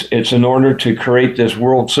 It's in order to create this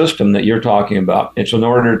world system that you're talking about. It's in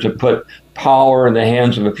order to put power in the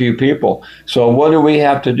hands of a few people. So what do we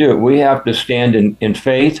have to do? We have to stand in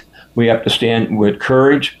faith. We have to stand with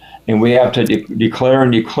courage. And we have to declare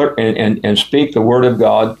and speak the word of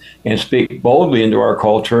God and speak boldly into our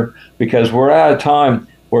culture, because we're at a time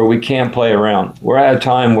where we can't play around. We're at a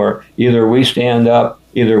time where either we stand up,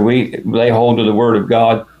 either we lay hold of the word of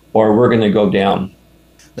God, or we're going to go down.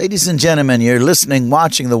 Ladies and gentlemen, you're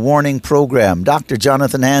watching the Warning Program. Dr.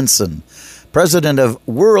 Jonathan Hansen, President of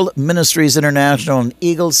World Ministries International and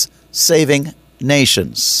Eagles Saving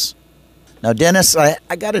Nations. Now, Dennis, I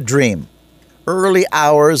got a dream. Early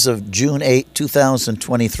hours of June 8,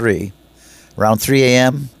 2023, around 3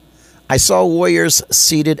 a.m., I saw warriors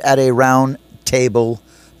seated at a round table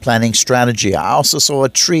planning strategy. I also saw a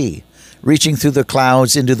tree reaching through the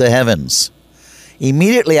clouds into the heavens.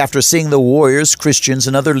 Immediately after seeing the warriors, Christians,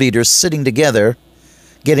 and other leaders sitting together,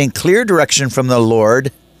 getting clear direction from the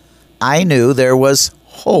Lord, I knew there was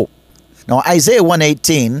hope. Now, Isaiah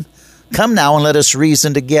 1:18, "Come now and let us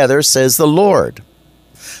reason together, says the Lord."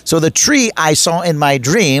 So the tree I saw in my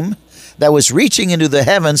dream that was reaching into the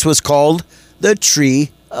heavens was called the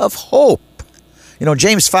tree of hope.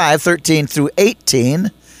 James 5:13 through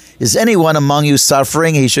 18, "Is anyone among you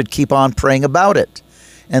suffering? He should keep on praying about it.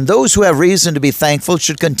 And those who have reason to be thankful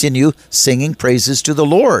should continue singing praises to the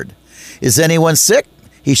Lord. Is anyone sick?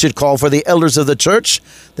 He should call for the elders of the church.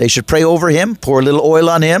 They should pray over him, pour a little oil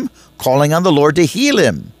on him, calling on the Lord to heal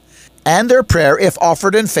him. And their prayer, if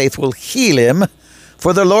offered in faith, will heal him.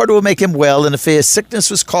 For the Lord will make him well, and if his sickness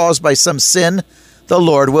was caused by some sin, the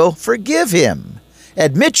Lord will forgive him.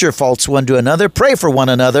 Admit your faults one to another, pray for one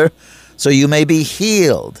another, so you may be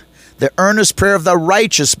healed. The earnest prayer of the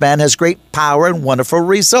righteous man has great power and wonderful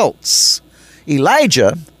results."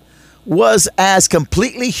 Elijah was as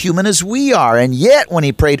completely human as we are, and yet when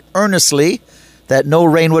he prayed earnestly that no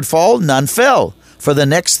rain would fall, none fell for the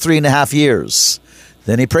next 3.5 years.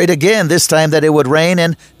 Then he prayed again, this time that it would rain,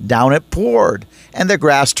 and down it poured. And the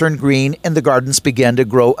grass turned green, and the gardens began to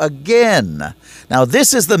grow again. Now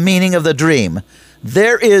this is the meaning of the dream.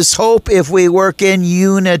 There is hope if we work in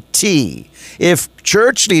unity. If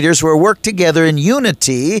church leaders will work together in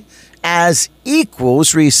unity as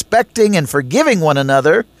equals, respecting and forgiving one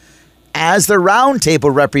another, as the round table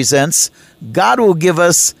represents, God will give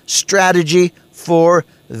us strategy for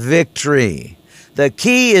victory. The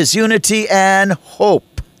key is unity and hope.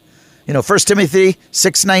 1 Timothy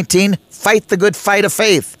 6:19, "Fight the good fight of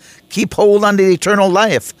faith. Keep hold unto the eternal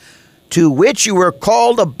life, to which you were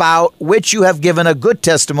called, about which you have given a good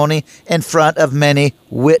testimony in front of many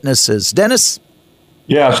witnesses." Dennis?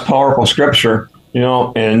 Yeah, it's powerful scripture,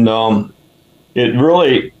 and it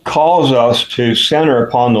really calls us to center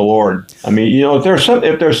upon the Lord. I mean, if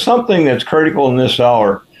there's something that's critical in this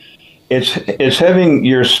hour, it's having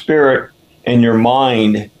your spirit and your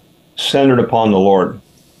mind centered upon the Lord,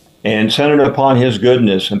 and centered upon His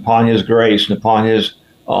goodness, and upon His grace, and upon His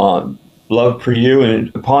love for you,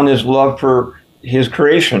 and upon His love for His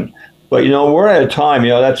creation. But we're at a time.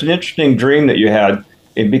 That's an interesting dream that you had,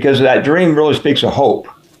 because that dream really speaks of hope,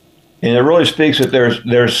 and it really speaks that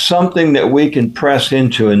there's something that we can press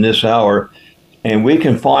into in this hour, and we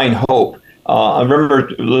can find hope. I remember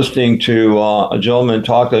listening to a gentleman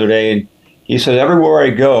talk the other day, and he said, "Everywhere I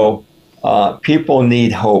go, people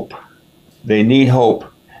need hope. They need hope."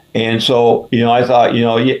 And so, I thought,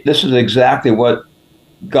 this is exactly what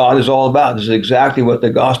God is all about. This is exactly what the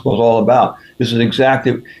gospel is all about. This is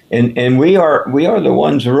exactly, and we are the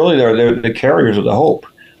ones who really they're the carriers of the hope.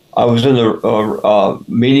 I was in a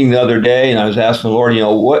meeting the other day, and I was asking the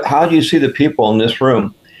Lord, how do you see the people in this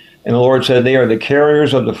room? And the Lord said, they are the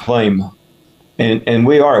carriers of the flame. And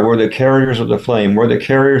we're the carriers of the flame. We're the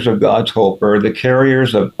carriers of God's hope. We're the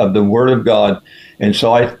carriers of the Word of God. And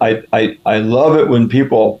so I love it when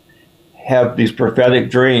people have these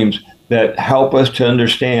prophetic dreams that help us to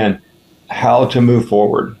understand how to move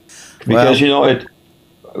forward. Because, what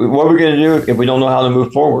are we going to do if we don't know how to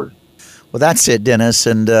move forward? Well, that's it, Dennis.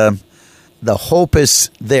 And the hope is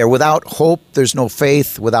there. Without hope, there's no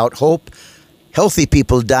faith. Without hope, healthy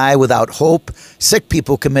people die. Without hope, sick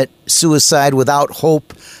people commit suicide. Without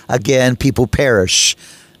hope, again, people perish.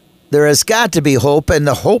 There has got to be hope, and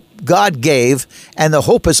the hope God gave, and the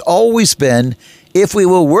hope has always been, if we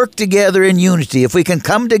will work together in unity, if we can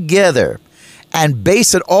come together and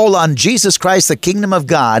base it all on Jesus Christ, the kingdom of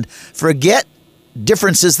God, forget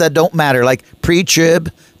differences that don't matter, like pre-trib,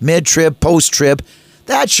 mid-trib, post-trib.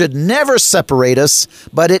 That should never separate us,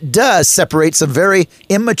 but it does separate some very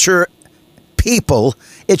immature people.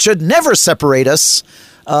 It should never separate us.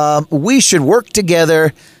 We should work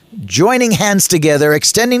together, joining hands together,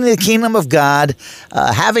 extending the kingdom of God,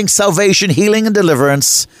 having salvation, healing, and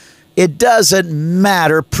deliverance. It doesn't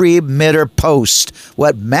matter pre, mid, or post.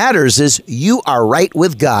 What matters is you are right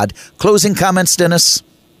with God. Closing comments, Dennis?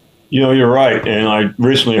 You're right. And I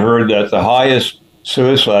recently heard that the highest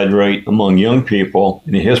suicide rate among young people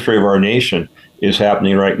in the history of our nation is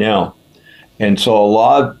happening right now. And so a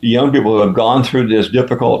lot of young people who have gone through this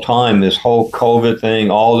difficult time, this whole COVID thing,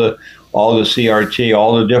 all the CRT,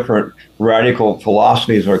 all the different radical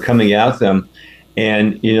philosophies are coming at them.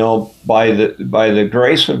 And, by the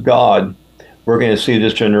grace of God, we're going to see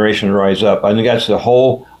this generation rise up. I think that's the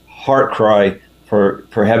whole heart cry for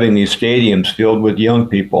having these stadiums filled with young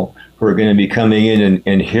people who are going to be coming in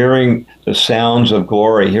and hearing the sounds of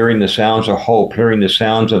glory, hearing the sounds of hope, hearing the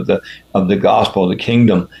sounds of the gospel, the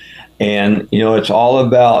kingdom. And, it's all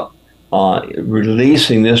about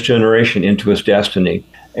releasing this generation into its destiny.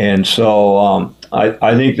 And so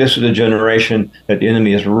I think this is a generation that the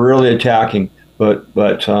enemy is really attacking. But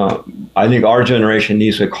I think our generation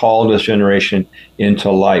needs to call this generation into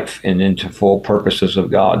life and into full purposes of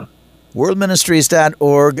God.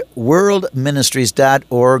 Worldministries.org,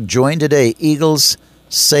 worldministries.org. Join today, Eagles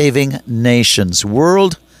Saving Nations.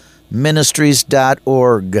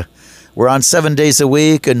 Worldministries.org. We're on 7 days a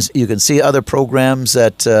week, and you can see other programs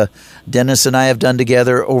that Dennis and I have done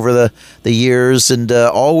together over the years, and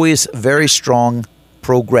always very strong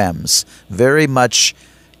programs, very much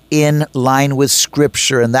in line with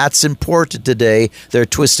Scripture, and that's important today. They're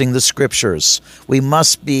twisting the Scriptures. We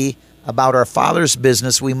must be about our Father's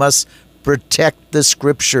business. We must protect the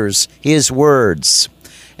Scriptures, His words.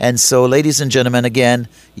 And so, ladies and gentlemen, again,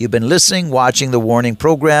 you've been listening, watching the Warning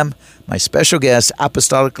Program. My special guest,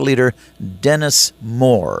 Apostolic Leader Dennis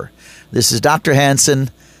Moore. This is Dr. Hansen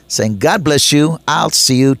saying, God bless you. I'll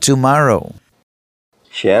see you tomorrow.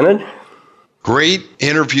 Shannon? Great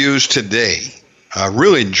interviews today. I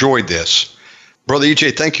really enjoyed this. Brother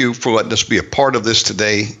EJ, thank you for letting us be a part of this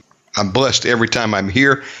today. I'm blessed every time I'm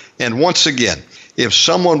here. And once again, if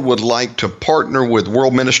someone would like to partner with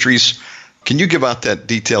World Ministries, can you give out that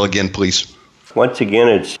detail again, please? Once again,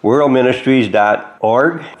 it's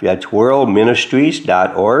worldministries.org. That's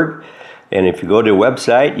worldministries.org. And if you go to the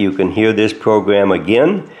website, you can hear this program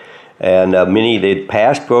again. And many of the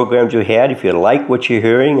past programs you had, if you like what you're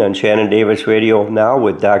hearing on Shannon Davis Radio now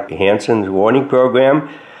with Dr. Hansen's Warning Program,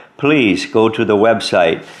 please go to the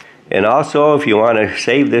website. And also, if you want to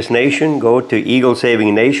save this nation, go to Eagle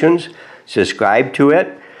Saving Nations, subscribe to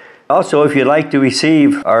it. Also, if you'd like to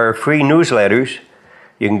receive our free newsletters,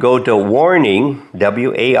 you can go to warning,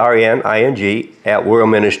 WARNING, at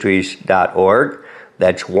worldministries.org.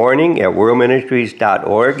 That's warning at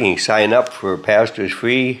worldministries.org. You can sign up for Pastor's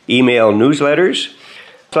free email newsletters.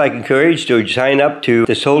 I'd like to encourage you to sign up to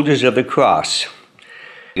the Soldiers of the Cross.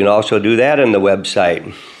 You can also do that on the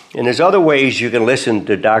website. And there's other ways you can listen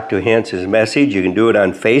to Dr. Hansen's message. You can do it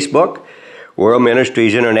on Facebook, World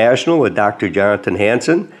Ministries International with Dr. Jonathan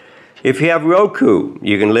Hansen. If you have Roku,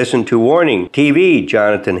 you can listen to Warning TV,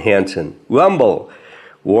 Jonathan Hansen. Rumble,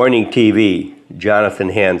 Warning TV, Jonathan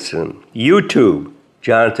Hansen. YouTube,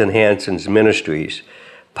 Jonathan Hansen's Ministries.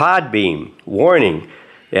 Podbeam, Warning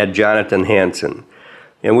at Jonathan Hansen.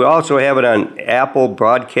 And we also have it on Apple,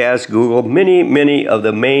 Broadcast, Google, many of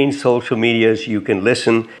the main social medias. You can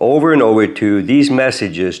listen over and over to these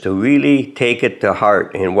messages to really take it to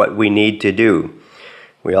heart and what we need to do.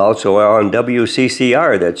 We also are on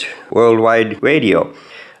WCCR, that's Worldwide Radio.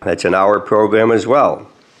 That's an hour program as well.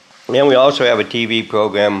 And we also have a TV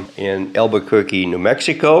program in Albuquerque, New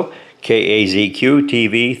Mexico, KAZQ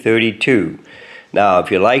TV 32. Now,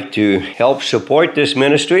 if you'd like to help support this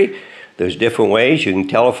ministry, there's different ways. You can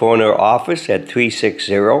telephone our office at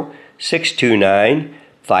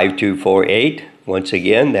 360-629-5248. Once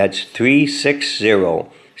again, that's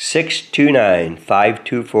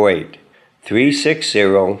 360-629-5248.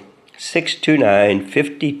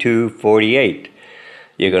 360-629-5248.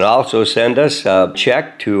 You can also send us a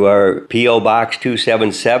check to our P.O. Box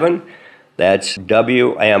 277. That's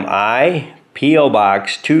WMI, P.O.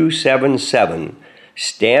 Box 277,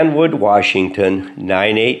 Stanwood, Washington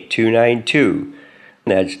 98292.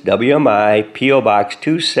 That's WMI, P.O. Box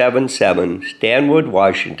 277, Stanwood,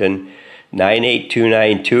 Washington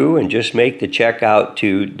 98292, and just make the check out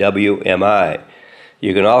to WMI.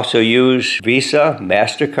 You can also use Visa,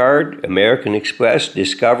 MasterCard, American Express,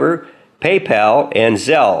 Discover, PayPal, and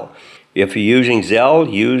Zelle. If you're using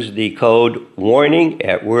Zelle, use the code WARNING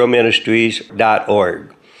at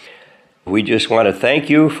worldministries.org. We just want to thank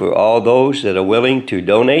you for all those that are willing to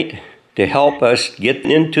donate to help us get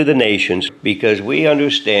into the nations, because we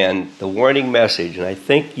understand the warning message, and I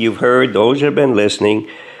think you've heard, those that have been listening,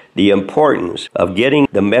 the importance of getting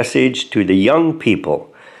the message to the young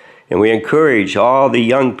people. And we encourage all the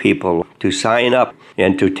young people to sign up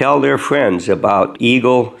and to tell their friends about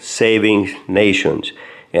Eagle Saving Nations.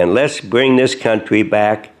 And let's bring this country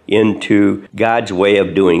back into God's way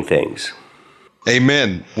of doing things.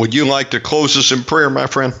 Amen. Would you like to close us in prayer, my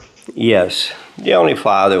friend? Yes. Dear Heavenly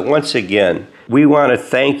Father, once again, we want to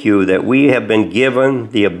thank you that we have been given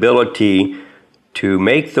the ability to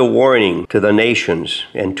make the warning to the nations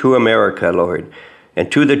and to America, Lord,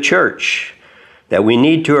 and to the church, that we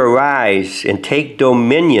need to arise and take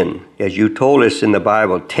dominion, as you told us in the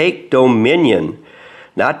Bible. Take dominion,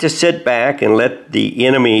 not to sit back and let the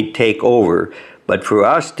enemy take over, but for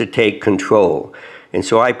us to take control. And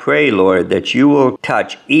so I pray, Lord, that you will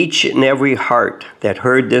touch each and every heart that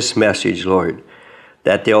heard this message, Lord,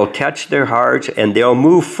 that they'll touch their hearts and they'll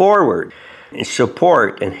move forward and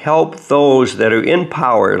support and help those that are in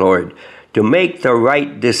power, Lord, to make the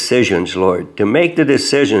right decisions, Lord, to make the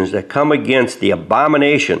decisions that come against the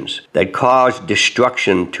abominations that cause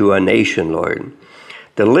destruction to a nation, Lord.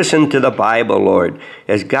 To listen to the Bible, Lord,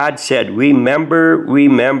 as God said, remember,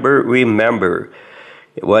 remember, remember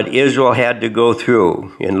what Israel had to go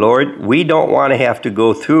through. And Lord, we don't want to have to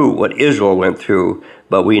go through what Israel went through,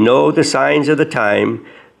 but we know the signs of the time.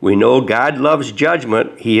 We know God loves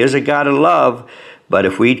judgment. He is a God of love. But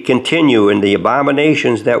if we continue in the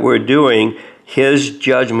abominations that we're doing, his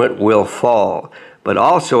judgment will fall. But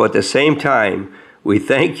also at the same time, we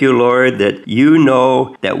thank you, Lord, that you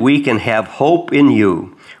know that we can have hope in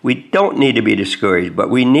you. We don't need to be discouraged, but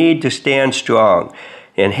we need to stand strong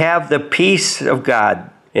and have the peace of God.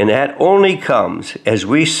 And that only comes as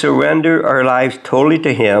we surrender our lives totally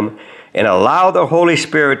to him and allow the Holy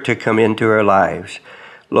Spirit to come into our lives.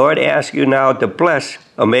 Lord, I ask you now to bless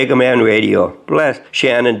Omega Man Radio. Bless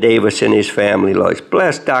Shannon Davis and his family, Lord.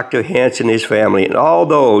 Bless Dr. Hanson and his family and all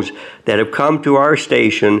those that have come to our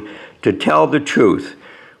station to tell the truth.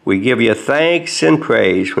 We give you thanks and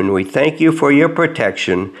praise when we thank you for your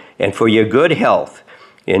protection and for your good health.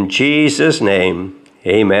 In Jesus' name,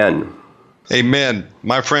 amen. Amen.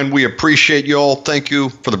 My friend, we appreciate you all. Thank you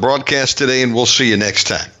for the broadcast today, and we'll see you next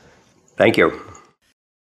time. Thank you.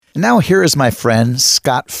 Now here is my friend,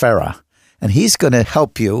 Scott Farah, and he's going to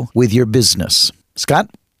help you with your business. Scott?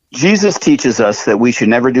 Jesus teaches us that we should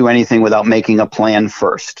never do anything without making a plan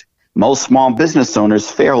first. Most small business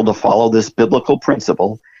owners fail to follow this biblical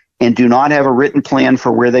principle and do not have a written plan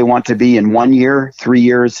for where they want to be in 1 year, 3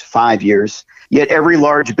 years, 5 years. Yet every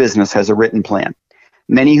large business has a written plan.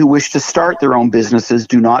 Many who wish to start their own businesses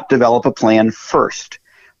do not develop a plan first.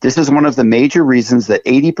 This is one of the major reasons that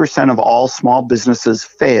 80% of all small businesses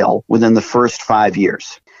fail within the first 5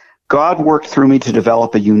 years. God worked through me to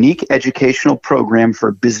develop a unique educational program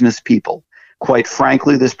for business people. Quite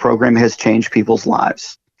frankly, this program has changed people's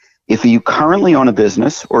lives. If you currently own a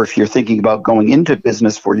business, or if you're thinking about going into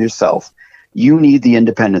business for yourself, you need the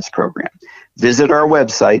Independence Program. Visit our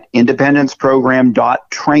website,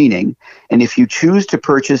 independenceprogram.training, and if you choose to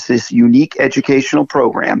purchase this unique educational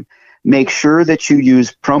program, make sure that you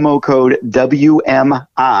use promo code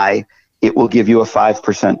WMI. It will give you a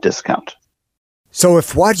 5% discount. So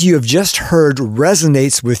if what you have just heard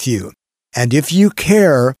resonates with you, and if you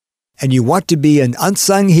care and you want to be an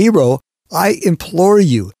unsung hero, I implore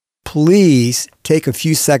you, please take a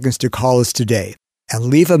few seconds to call us today and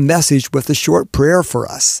leave a message with a short prayer for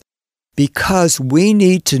us, because we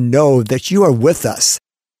need to know that you are with us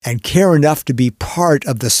and care enough to be part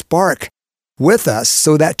of the spark with us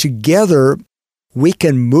so that together we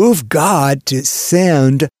can move God to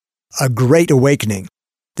send a great awakening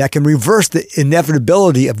that can reverse the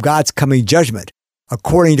inevitability of God's coming judgment,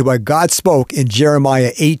 according to what God spoke in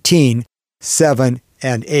Jeremiah 18:7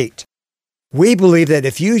 and 8. We believe that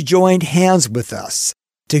if you joined hands with us,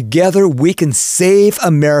 together we can save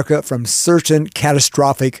America from certain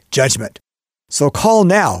catastrophic judgment. So call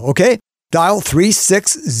now, okay? Dial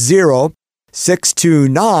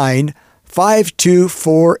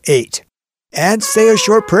 360-629-5248 and say a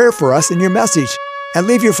short prayer for us in your message. and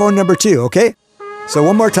leave your phone number too, okay? So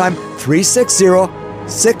one more time,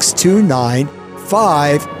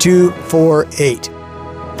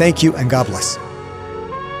 360-629-5248. Thank you and God bless.